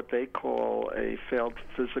under what they call a failed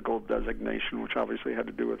physical designation, which obviously had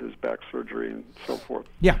to do with his back surgery and so forth.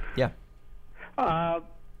 Yeah.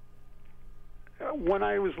 When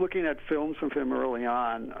I was looking at films of him early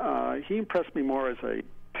on, he impressed me more as a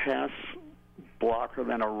pass blocker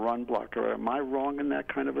than a run blocker. Am I wrong in that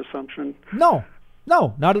kind of assumption? No,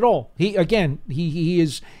 not at all. He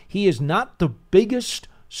is not the biggest,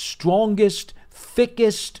 strongest,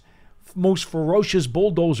 thickest, most ferocious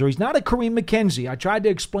bulldozer. He's not a Kareem McKenzie. I tried to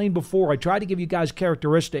explain before. I tried to give you guys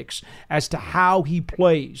characteristics as to how he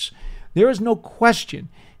plays. There is no question.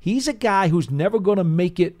 He's a guy who's never going to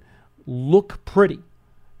make it look pretty.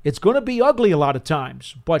 It's going to be ugly a lot of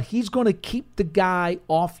times, but he's going to keep the guy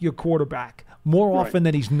off your quarterback more often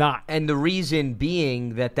than he's not. And the reason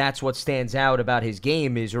being that that's what stands out about his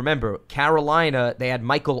game is, remember, Carolina, they had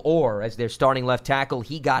Michael Orr as their starting left tackle.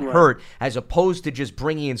 He got hurt. As opposed to just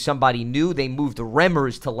bringing in somebody new, they moved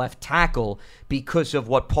Remmers to left tackle because of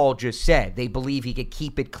what Paul just said. They believe he could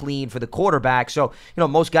keep it clean for the quarterback. So,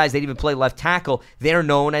 most guys that even play left tackle, they're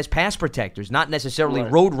known as pass protectors, not necessarily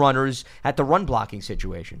road runners at the run blocking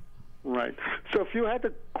situation. Right. So if you had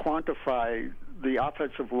to quantify the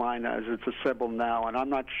offensive line as it's assembled now, and I'm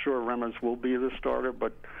not sure Remmers will be the starter,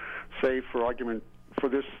 but say for argument, for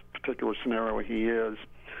this particular scenario, he is.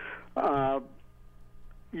 Both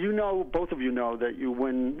of you know that you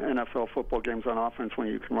win NFL football games on offense when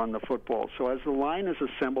you can run the football. So as the line is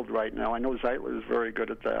assembled right now, I know Zeitler is very good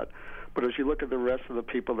at that, but as you look at the rest of the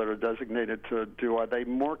people that are designated to do, are they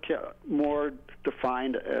more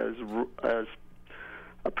defined as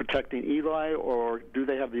protecting Eli, or do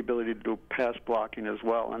they have the ability to do pass blocking as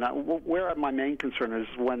well? And where my main concern is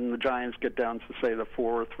when the Giants get down to, say, the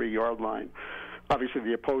 4 or 3 yard line, obviously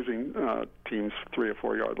the opposing team's 3 or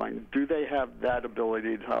 4 yard line, do they have that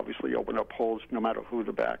ability to obviously open up holes no matter who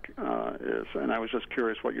the back is? And I was just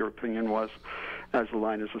curious what your opinion was as the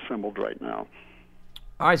line is assembled right now.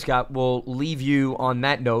 All right, Scott, we'll leave you on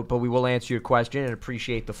that note, but we will answer your question and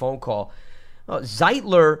appreciate the phone call.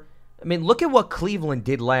 Zeitler, look at what Cleveland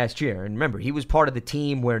did last year. And remember, he was part of the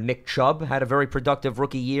team where Nick Chubb had a very productive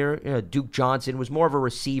rookie year. Duke Johnson was more of a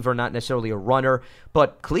receiver, not necessarily a runner.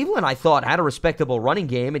 But Cleveland, I thought, had a respectable running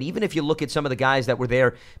game. And even if you look at some of the guys that were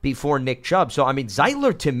there before Nick Chubb. So,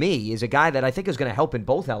 Zeitler, to me, is a guy that I think is going to help in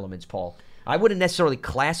both elements, Paul. I wouldn't necessarily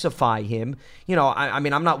classify him.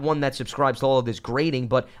 I'm not one that subscribes to all of this grading,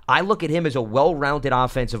 but I look at him as a well-rounded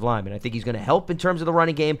offensive lineman. I think he's going to help in terms of the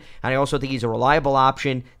running game, and I also think he's a reliable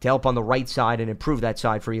option to help on the right side and improve that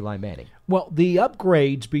side for Eli Manning. Well, the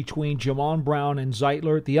upgrades between Jamon Brown and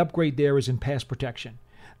Zeitler, the upgrade there is in pass protection.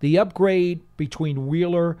 The upgrade between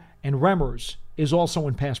Wheeler and Remmers is also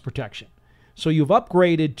in pass protection. So you've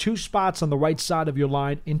upgraded 2 spots on the right side of your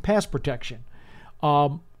line in pass protection.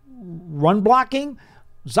 Run blocking,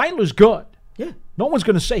 Zeitler's good. Yeah. No one's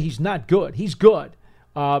going to say he's not good. He's good.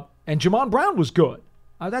 And Jamon Brown was good.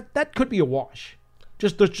 That could be a wash.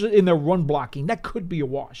 Just in their run blocking, that could be a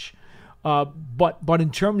wash. But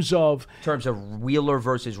in terms of Wheeler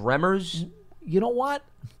versus Remmers, you know what?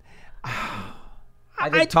 I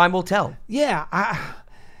think time will tell. Yeah.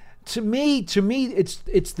 To me, it's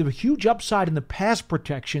the huge upside in the pass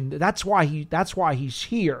protection. That's why he's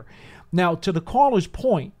here. Now, to the caller's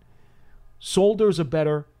point, Solder's a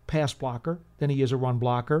better pass blocker than he is a run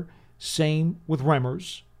blocker. Same with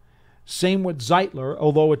Remmers. Same with Zeitler,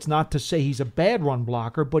 although it's not to say he's a bad run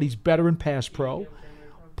blocker, but he's better in pass pro.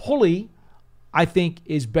 Pulley, I think,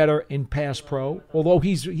 is better in pass pro, although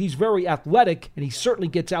he's very athletic, and he certainly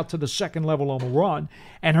gets out to the second level on the run.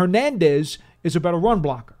 And Hernandez is a better run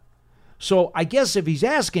blocker. So I guess if he's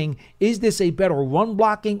asking, is this a better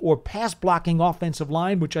run-blocking or pass-blocking offensive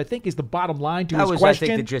line, which I think is the bottom line to his question. That was, I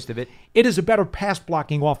think, the gist of it. It is a better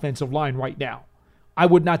pass-blocking offensive line right now. I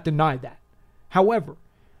would not deny that. However,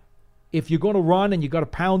 if you're going to run and you got to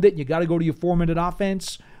pound it and you got to go to your 4-minute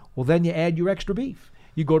offense, well, then you add your extra beef.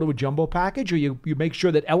 You go to a jumbo package, or you make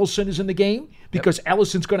sure that Ellison is in the game because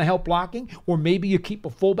Ellison's going to help blocking, or maybe you keep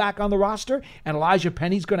a fullback on the roster and Elijah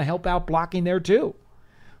Penny's going to help out blocking there too.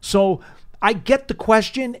 So I get the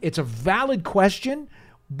question. It's a valid question,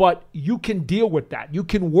 but you can deal with that. You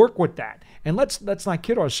can work with that. And let's not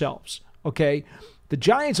kid ourselves, okay? The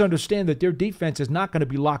Giants understand that their defense is not going to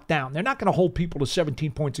be locked down. They're not going to hold people to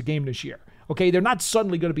 17 points a game this year, okay? They're not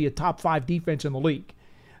suddenly going to be a top 5 defense in the league.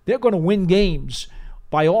 They're going to win games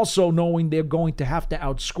by also knowing they're going to have to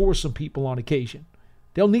outscore some people on occasion.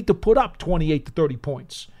 They'll need to put up 28 to 30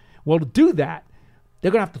 points. Well, to do that, they're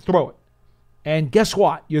going to have to throw it. And guess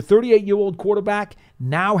what? Your 38-year-old quarterback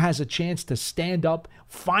now has a chance to stand up,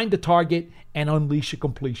 find a target, and unleash a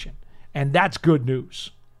completion. And that's good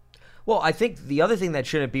news. Well, I think the other thing that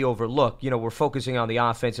shouldn't be overlooked, we're focusing on the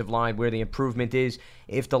offensive line, where the improvement is.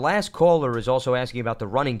 If the last caller is also asking about the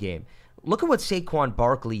running game, look at what Saquon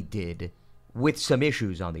Barkley did with some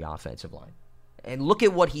issues on the offensive line. And look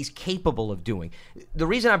at what he's capable of doing. The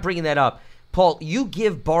reason I'm bringing that up, Paul, you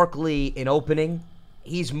give Barkley an opening,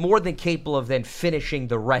 he's more than capable of then finishing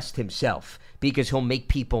the rest himself because he'll make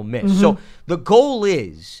people miss. Mm-hmm. So the goal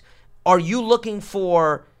is, are you looking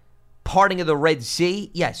for parting of the Red Sea?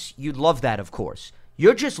 Yes, you'd love that, of course.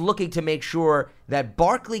 You're just looking to make sure that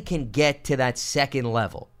Barkley can get to that second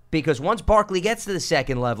level. Because once Barkley gets to the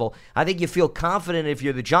second level, I think you feel confident if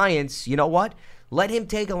you're the Giants, you know what? Let him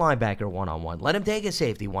take a linebacker one-on-one. Let him take a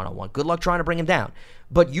safety one-on-one. Good luck trying to bring him down.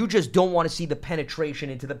 But you just don't want to see the penetration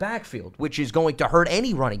into the backfield, which is going to hurt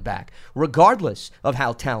any running back, regardless of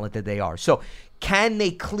how talented they are. So can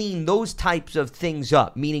they clean those types of things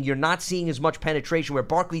up? Meaning you're not seeing as much penetration where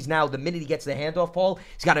Barkley's now, the minute he gets the handoff, Paul,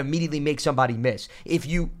 he's got to immediately make somebody miss. If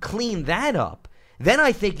you clean that up, then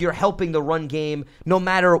I think you're helping the run game no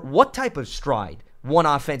matter what type of stride one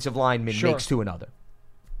offensive lineman makes to another.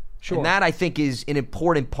 Sure. And that, I think, is an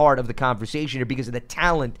important part of the conversation here because of the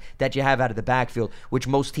talent that you have out of the backfield, which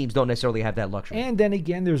most teams don't necessarily have that luxury. And then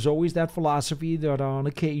again, there's always that philosophy that on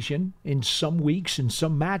occasion, in some weeks, in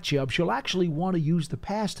some matchups, you'll actually want to use the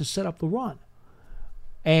pass to set up the run.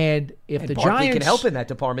 And if the Barkley Giants can help in that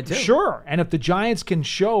department too. Sure. And if the Giants can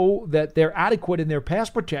show that they're adequate in their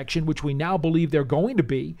pass protection, which we now believe they're going to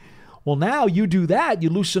be, well, now you do that, you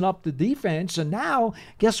loosen up the defense, and now,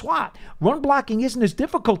 guess what? Run blocking isn't as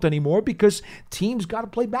difficult anymore because teams got to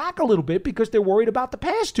play back a little bit because they're worried about the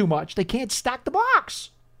pass too much. They can't stack the box.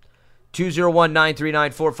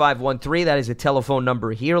 201-939-4513. That is a telephone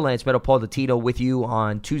number here. Lance Meadow, Paul Dottino with you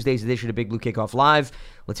on Tuesday's edition of Big Blue Kickoff Live.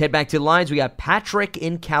 Let's head back to the lines. We got Patrick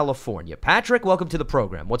in California. Patrick, welcome to the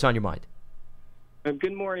program. What's on your mind?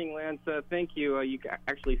 Good morning, Lance. Thank you. You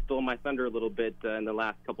actually stole my thunder a little bit in the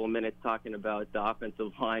last couple of minutes talking about the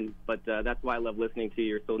offensive line, but that's why I love listening to you.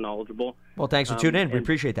 You're so knowledgeable. Well, thanks for tuning in. We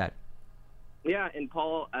appreciate that. Yeah, and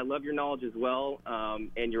Paul, I love your knowledge as well,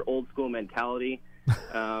 and your old school mentality.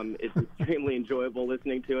 It's extremely enjoyable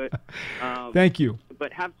listening to it. Thank you.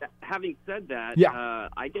 But having said that,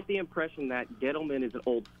 I get the impression that Gettleman is an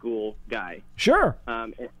old school guy. Sure.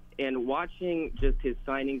 And watching just his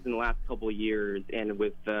signings in the last couple of years, and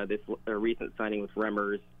with this recent signing with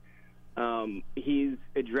Remmers, he's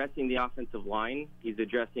addressing the offensive line. He's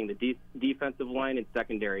addressing the defensive line and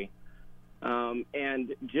secondary.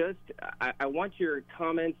 And just, I want your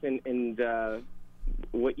comments and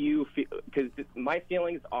what you feel, because my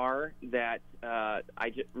feelings are that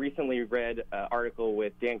I just recently read an article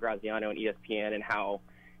with Dan Graziano on ESPN and how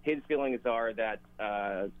his feelings are that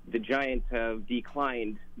the Giants have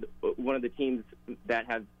declined. One of the teams that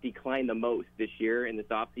have declined the most this year in this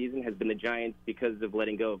offseason has been the Giants because of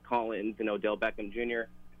letting go of Collins and Odell Beckham Jr.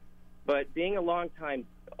 But being a lifetime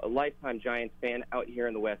Giants fan out here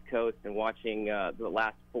in the West Coast and watching the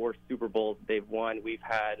last 4 Super Bowls they've won, we've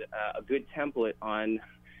had a good template on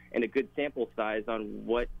and a good sample size on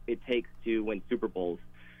what it takes to win Super Bowls.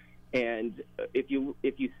 And if you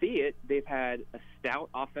see it, they've had a stout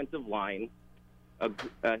offensive line, a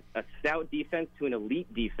stout defense to an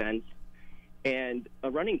elite defense, and a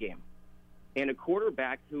running game, and a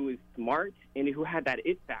quarterback who is smart and who had that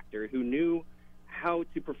it factor, who knew how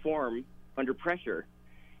to perform under pressure.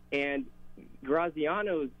 And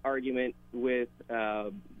Graziano's argument with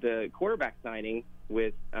the quarterback signing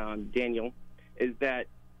with Daniel is that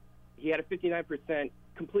he had a 59%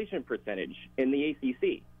 completion percentage in the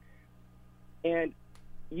ACC. And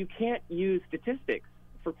you can't use statistics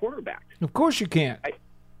for quarterbacks. Of course you can't.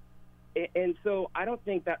 And so I don't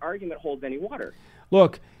think that argument holds any water.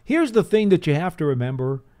 Look, here's the thing that you have to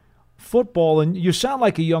remember. Football, and you sound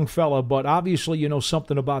like a young fella, but obviously you know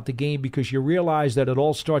something about the game because you realize that it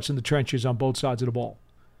all starts in the trenches on both sides of the ball.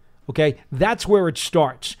 Okay? That's where it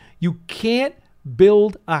starts. You can't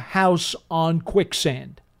build a house on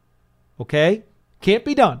quicksand. Okay? Can't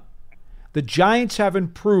be done. The Giants have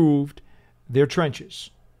improved their trenches.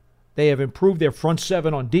 They have improved their front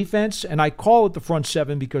seven on defense, and I call it the front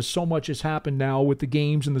seven because so much has happened now with the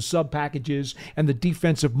games and the sub packages and the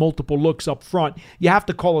defensive multiple looks up front. You have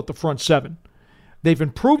to call it the front seven. They've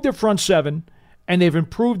improved their front seven, and they've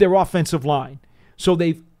improved their offensive line. So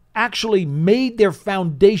they've actually made their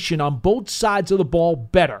foundation on both sides of the ball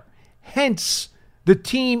better. Hence, the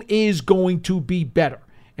team is going to be better.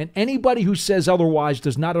 And anybody who says otherwise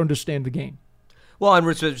does not understand the game. Well, and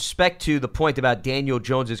with respect to the point about Daniel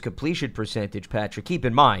Jones's completion percentage, Patrick, keep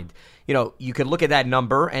in mind, you can look at that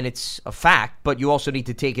number and it's a fact, but you also need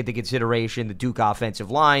to take into consideration the Duke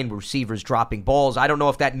offensive line, receivers dropping balls. I don't know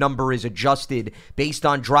if that number is adjusted based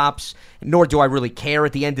on drops, nor do I really care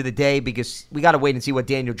at the end of the day, because we got to wait and see what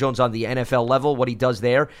Daniel Jones on the NFL level, what he does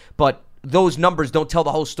there. But those numbers don't tell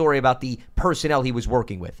the whole story about the personnel he was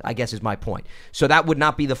working with, I guess is my point. So that would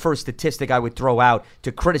not be the first statistic I would throw out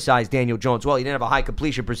to criticize Daniel Jones. Well, he didn't have a high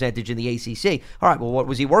completion percentage in the ACC. All right, well, what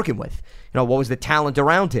was he working with? What was the talent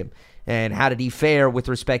around him? And how did he fare with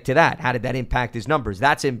respect to that? How did that impact his numbers?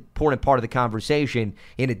 That's an important part of the conversation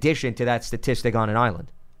in addition to that statistic on an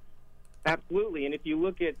island. Absolutely. And if you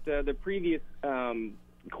look at the previous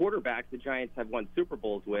quarterbacks the Giants have won Super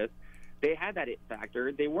Bowls with, they had that it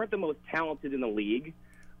factor. They weren't the most talented in the league,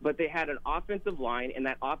 but they had an offensive line, and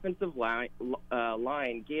that offensive line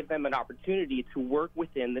gave them an opportunity to work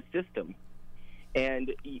within the system.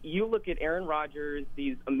 And you look at Aaron Rodgers,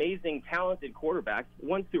 these amazing, talented quarterbacks,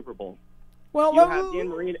 won Super Bowl. Well, you have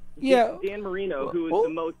Dan Marino, who is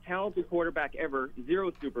the most talented quarterback ever,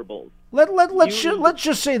 0 Super Bowls. Let's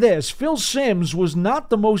just say this. Phil Simms was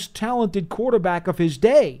not the most talented quarterback of his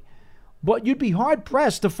day. But you'd be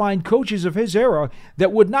hard-pressed to find coaches of his era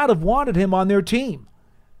that would not have wanted him on their team.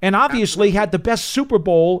 And obviously had the best Super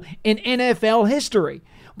Bowl in NFL history.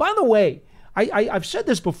 By the way, I've said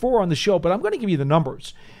this before on the show, but I'm going to give you the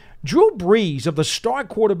numbers. Drew Brees, of the star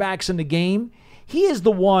quarterbacks in the game, he is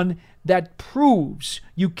the one that proves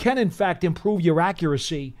you can, in fact, improve your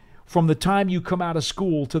accuracy from the time you come out of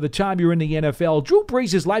school to the time you're in the NFL. Drew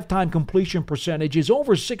Brees' lifetime completion percentage is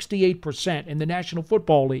over 68% in the National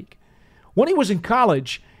Football League. When he was in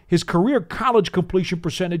college, his career college completion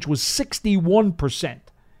percentage was 61%.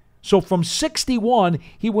 So from 61,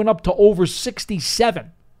 he went up to over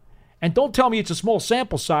 67. And don't tell me it's a small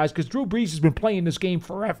sample size, because Drew Brees has been playing this game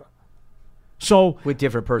forever. So with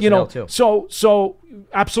different personnel too. So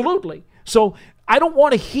absolutely. So I don't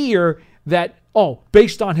want to hear that,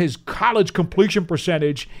 based on his college completion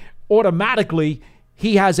percentage, automatically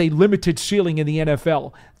he has a limited ceiling in the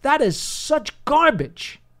NFL. That is such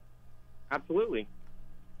garbage. Absolutely.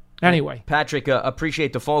 Anyway. Patrick,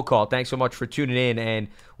 appreciate the phone call. Thanks so much for tuning in and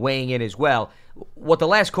weighing in as well. What the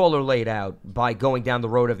last caller laid out by going down the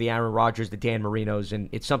road of the Aaron Rodgers, the Dan Marinos, and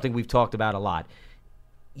it's something we've talked about a lot.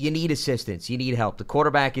 You need assistance. You need help. The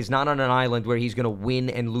quarterback is not on an island where he's going to win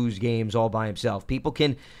and lose games all by himself. People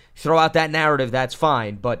can throw out that narrative. That's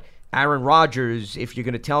fine. But Aaron Rodgers, if you're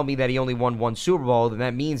going to tell me that he only won 1 Super Bowl, then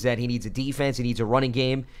that means that he needs a defense, he needs a running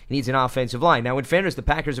game, he needs an offensive line. Now, in fairness, the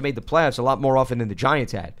Packers have made the playoffs a lot more often than the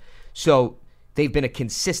Giants had. So they've been a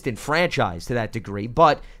consistent franchise to that degree,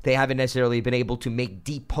 but they haven't necessarily been able to make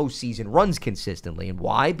deep postseason runs consistently. And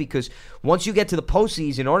why? Because once you get to the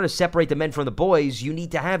postseason, in order to separate the men from the boys, you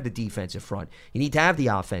need to have the defensive front. You need to have the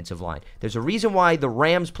offensive line. There's a reason why the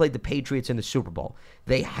Rams played the Patriots in the Super Bowl.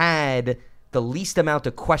 They had the least amount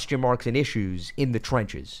of question marks and issues in the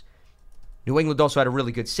trenches. New England also had a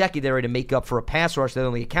really good secondary to make up for a pass rush that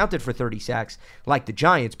only accounted for 30 sacks like the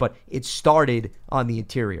Giants, but it started on the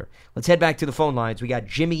interior. Let's head back to the phone lines. We got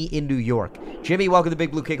Jimmy in New York. Jimmy, welcome to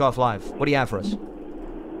Big Blue Kickoff Live. What do you have for us?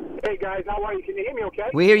 Hey, guys. How are you? Can you hear me okay?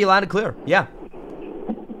 We hear you loud and clear. Yeah.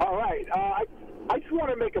 All right. I just want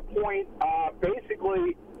to make a point.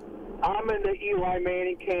 Basically, I'm in the Eli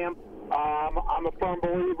Manning camp. I'm a firm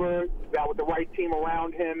believer that with the right team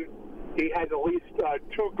around him, he has at least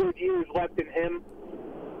 2 good years left in him.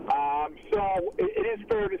 So it is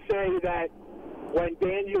fair to say that when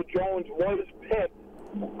Daniel Jones was picked,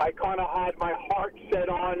 I kind of had my heart set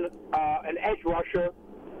on an edge rusher,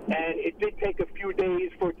 and it did take a few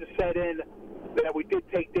days for it to set in that we did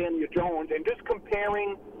take Daniel Jones. And just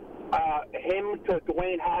comparing him to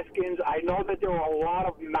Dwayne Haskins, I know that there are a lot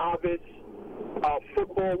of novice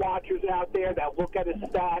football watchers out there that look at his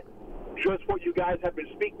stat, just what you guys have been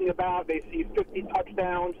speaking about. They see 50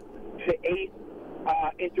 touchdowns to 8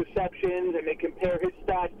 interceptions, and they compare his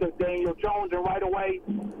stats to Daniel Jones, and right away,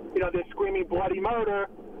 they're screaming bloody murder.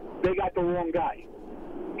 They got the wrong guy.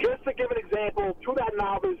 Just to give an example to that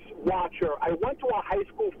novice watcher, I went to a high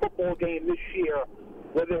school football game this year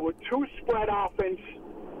where there were two spread offenses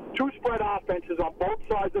on both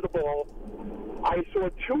sides of the ball. I saw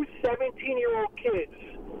 2 17-year-old kids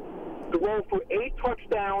throw for 8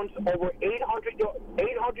 touchdowns, over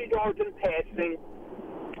 800 yards in passing.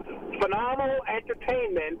 Phenomenal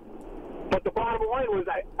entertainment. But the bottom line was,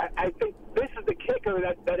 I think this is the kicker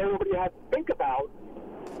that everybody has to think about.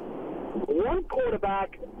 One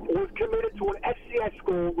quarterback was committed to an FCS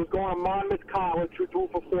school, was going to Monmouth College, who threw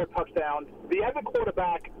for 4 touchdowns. The other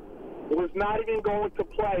quarterback was not even going to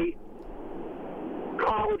play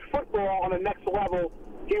college football on the next level,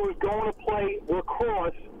 he was going to play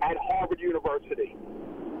lacrosse at Harvard University.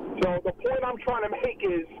 So the point I'm trying to make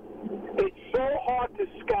is it's so hard to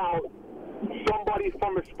scout somebody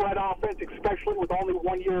from a spread offense, especially with only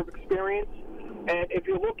 1 year of experience. And if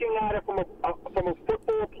you're looking at it from a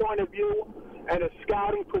football point of view and a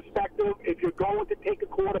scouting perspective, if you're going to take a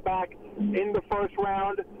quarterback in the first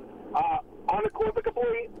round,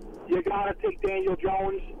 unequivocally, you got to take Daniel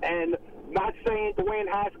Jones. And not saying Dwayne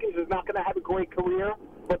Haskins is not going to have a great career,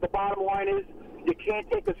 but the bottom line is you can't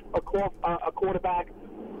take a quarterback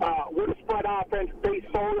with a spread offense based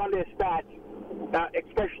solely on their stats,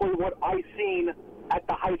 especially what I've seen at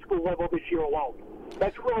the high school level this year alone.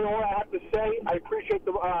 That's really all I have to say. I appreciate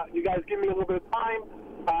you guys giving me a little bit of time.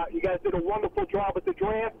 You guys did a wonderful job at the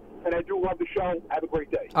draft, and I do love the show. Have a great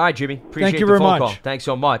day. All right, Jimmy. Appreciate the phone call. Thanks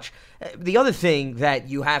so much. The other thing that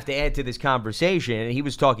you have to add to this conversation, and he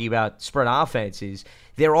was talking about spread offenses,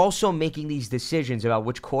 they're also making these decisions about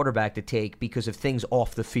which quarterback to take because of things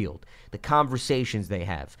off the field, the conversations they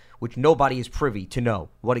have, which nobody is privy to know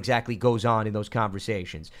what exactly goes on in those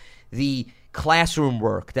conversations. The classroom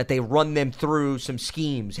work that they run them through some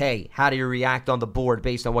schemes. Hey, how do you react on the board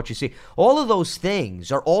based on what you see? All of those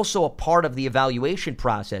things are also a part of the evaluation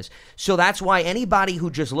process. So that's why anybody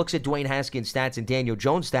who just looks at Dwayne Haskins' stats and Daniel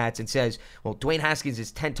Jones' stats and says, well, Dwayne Haskins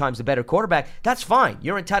is 10 times the better quarterback, that's fine.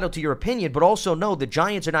 You're entitled to your opinion, but also know the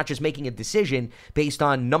Giants are not just making a decision based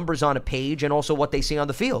on numbers on a page and also what they see on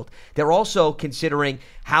the field. They're also considering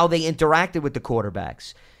how they interacted with the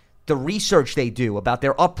quarterbacks, the research they do about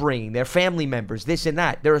their upbringing, their family members, this and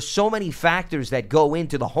that. There are so many factors that go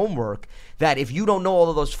into the homework that if you don't know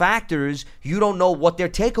all of those factors, you don't know what their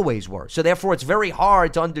takeaways were. So therefore, it's very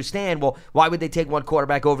hard to understand, well, why would they take one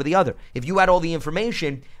quarterback over the other? If you had all the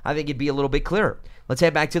information, I think it'd be a little bit clearer. Let's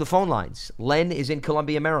head back to the phone lines. Len is in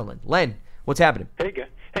Columbia, Maryland. Len, what's happening?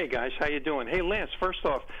 Hey guys, how you doing? Hey, Lance, first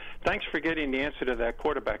off, thanks for getting the answer to that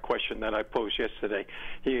quarterback question that I posed yesterday.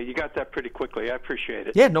 You got that pretty quickly. I appreciate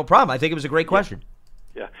it. Yeah, no problem. I think it was a great question.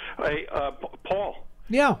 Yeah. Hey, Paul.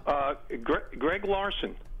 Yeah. Greg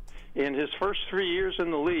Larson, in his first 3 years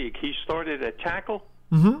in the league, he started at tackle,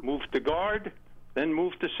 moved to guard, then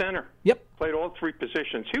moved to center. Yep. Played all three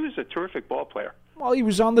positions. He was a terrific ball player. Well, he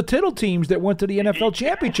was on the Tittle teams that went to the NFL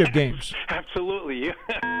championship games. Absolutely.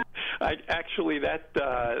 Actually, that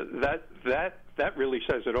really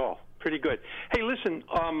says it all. Pretty good. Hey, listen,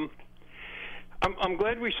 I'm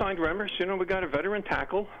glad we signed Remmers. You know, we got a veteran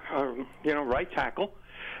tackle, right tackle.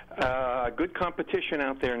 Good competition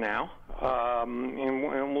out there now,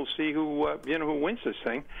 and we'll see who wins this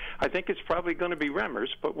thing. I think it's probably going to be Remmers,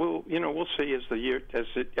 but we'll see as the year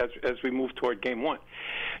as we move toward game one.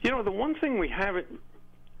 You know, the one thing we haven't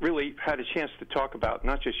really had a chance to talk about,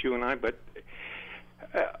 not just you and I, but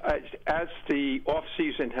as the off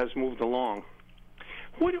season has moved along,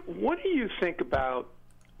 what do you think about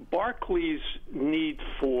Barkley's need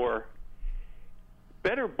for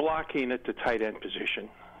better blocking at the tight end position?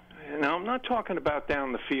 Now, I'm not talking about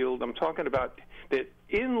down the field. I'm talking about that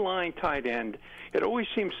inline tight end. It always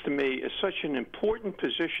seems to me is such an important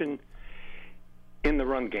position in the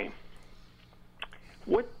run game.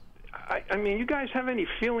 I mean, you guys have any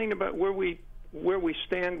feeling about where we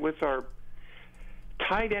stand with our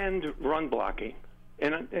tight end run blocking?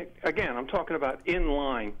 And again, I'm talking about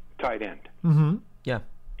inline tight end. Mm-hmm. Yeah.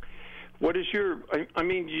 What is your? I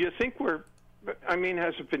mean, do you think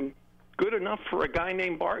has it been good enough for a guy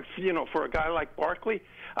named for a guy like Barkley?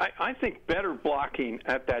 I think better blocking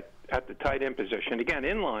at the tight end position, again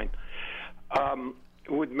inline,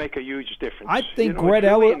 would make a huge difference. I think Red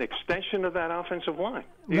Ellison, an extension of that offensive line.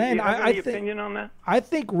 Man, do you have any opinion on that? I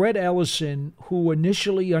think Red Ellison, who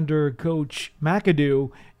initially under Coach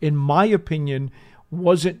McAdoo, in my opinion,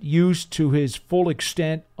 wasn't used to his full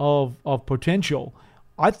extent of potential.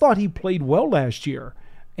 I thought he played well last year.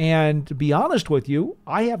 And to be honest with you,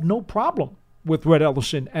 I have no problem with Red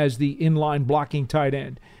Ellison as the inline blocking tight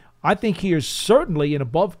end. I think he is certainly an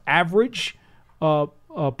above average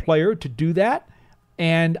player to do that,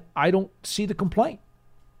 and I don't see the complaint.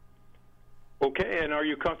 Okay, and are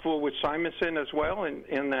you comfortable with Simonson as well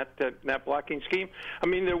in that blocking scheme? I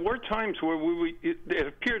mean, there were times where it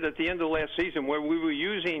appeared at the end of last season where we were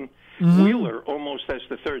using Wheeler almost as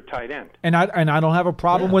the third tight end. And I don't have a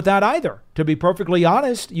problem with that either. To be perfectly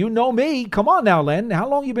honest, you know me. Come on now, Len. How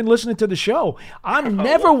long you been listening to the show? I'm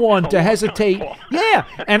never one to hesitate. Yeah,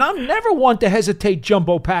 and I'm never one to hesitate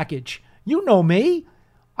jumbo package. You know me.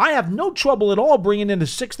 I have no trouble at all bringing in the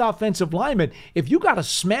sixth offensive lineman. If you got to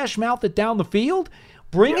smash mouth it down the field,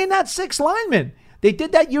 bring in that sixth lineman. They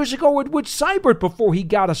did that years ago with Seibert before he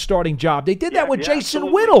got a starting job. They did that with Jason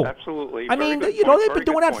absolutely, Whittle. Absolutely. I mean, they've been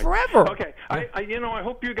doing that forever. Okay, I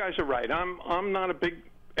hope you guys are right. I'm not a big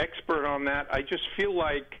expert on that. I just feel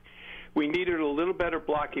like we needed a little better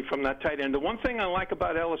blocking from that tight end. The one thing I like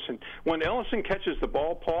about Ellison, when Ellison catches the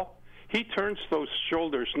ball, Paul, he turns those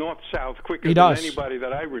shoulders north-south quicker than anybody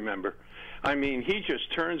that I remember. I mean, he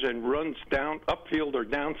just turns and runs down upfield or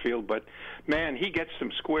downfield, but, man, he gets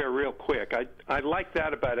them square real quick. I like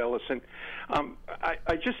that about Ellison.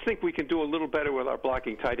 I just think we can do a little better with our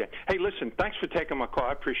blocking tight end. Hey, listen, thanks for taking my call.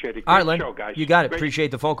 I appreciate it. All right, Len, show, guys. you got it. Great. Appreciate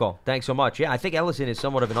the phone call. Thanks so much. Yeah, I think Ellison is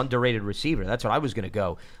somewhat of an underrated receiver. That's what I was going to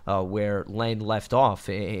go where Len left off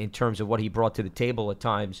in terms of what he brought to the table at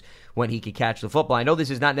times when he could catch the football. I know this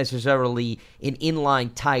is not necessarily an inline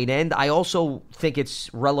tight end. I also think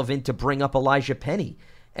it's relevant to bring up Elijah Penny.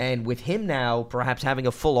 And with him now perhaps having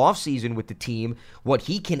a full offseason with the team, what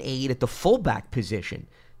he can aid at the fullback position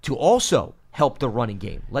to also help the running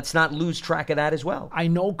game. Let's not lose track of that as well. I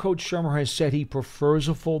know Coach Shermer has said he prefers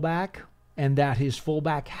a fullback and that his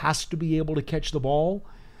fullback has to be able to catch the ball.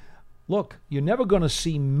 Look, you're never going to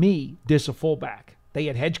see me diss a fullback. They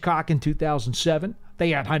had Hedgecock in 2007.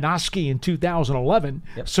 They had Hinoski in 2011.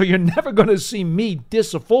 Yep. So you're never going to see me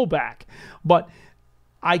diss a fullback. But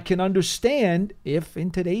I can understand if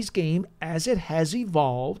in today's game, as it has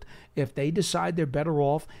evolved, if they decide they're better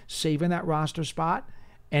off saving that roster spot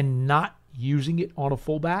and not using it on a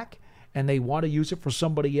fullback, and they want to use it for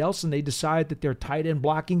somebody else, and they decide that their tight end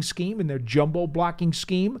blocking scheme and their jumbo blocking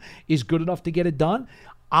scheme is good enough to get it done,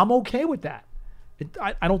 I'm okay with that.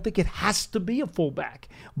 I don't think it has to be a fullback.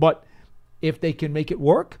 But if they can make it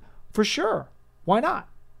work, for sure. Why not?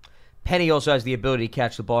 Penny also has the ability to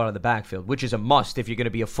catch the ball out of the backfield, which is a must if you're going to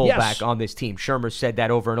be a fullback on this team. Shermer said that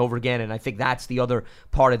over and over again, and I think that's the other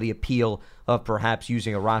part of the appeal of perhaps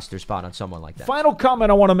using a roster spot on someone like that. Final comment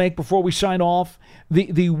I want to make before we sign off.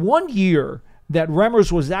 The 1 year that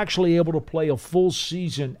Remmers was actually able to play a full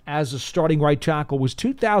season as a starting right tackle was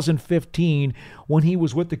 2015 when he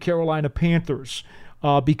was with the Carolina Panthers.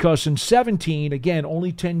 Because in 17, again,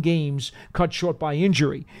 only 10 games cut short by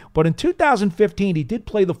injury. But in 2015, he did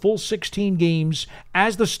play the full 16 games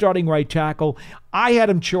as the starting right tackle. I had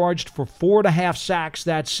him charged for 4.5 sacks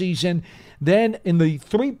that season. Then in the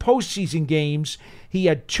 3 postseason games, he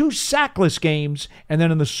had 2 sackless games. And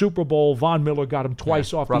then in the Super Bowl, Von Miller got him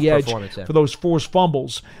twice off the edge for those forced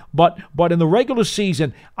fumbles. But in the regular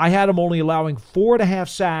season, I had him only allowing 4.5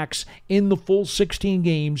 sacks in the full 16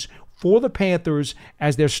 games for the Panthers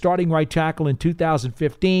as their starting right tackle in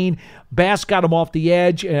 2015. Bass got him off the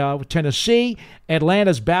edge with Tennessee.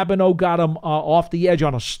 Atlanta's Babineau got him off the edge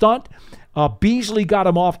on a stunt. Beasley got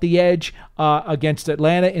him off the edge against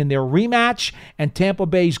Atlanta in their rematch. And Tampa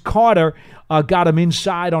Bay's Carter got him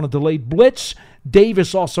inside on a delayed blitz.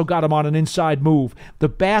 Davis also got him on an inside move. The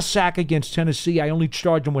Bass sack against Tennessee, I only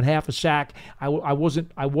charged him with half a sack. I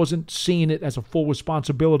wasn't seeing it as a full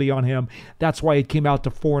responsibility on him. That's why it came out to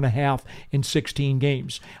 4.5 in 16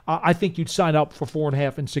 games. I think you'd sign up for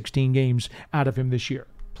 4.5 in 16 games out of him this year.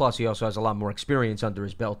 Plus, he also has a lot more experience under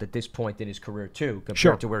his belt at this point in his career, too,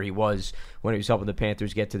 compared to where he was when he was helping the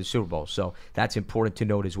Panthers get to the Super Bowl. So that's important to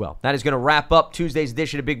note as well. That is going to wrap up Tuesday's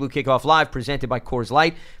edition of Big Blue Kickoff Live, presented by Coors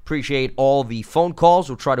Light. Appreciate all the phone calls.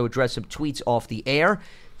 We'll try to address some tweets off the air.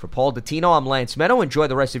 For Paul Dottino, I'm Lance Meadow. Enjoy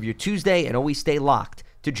the rest of your Tuesday, and always stay locked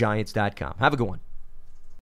to Giants.com. Have a good one.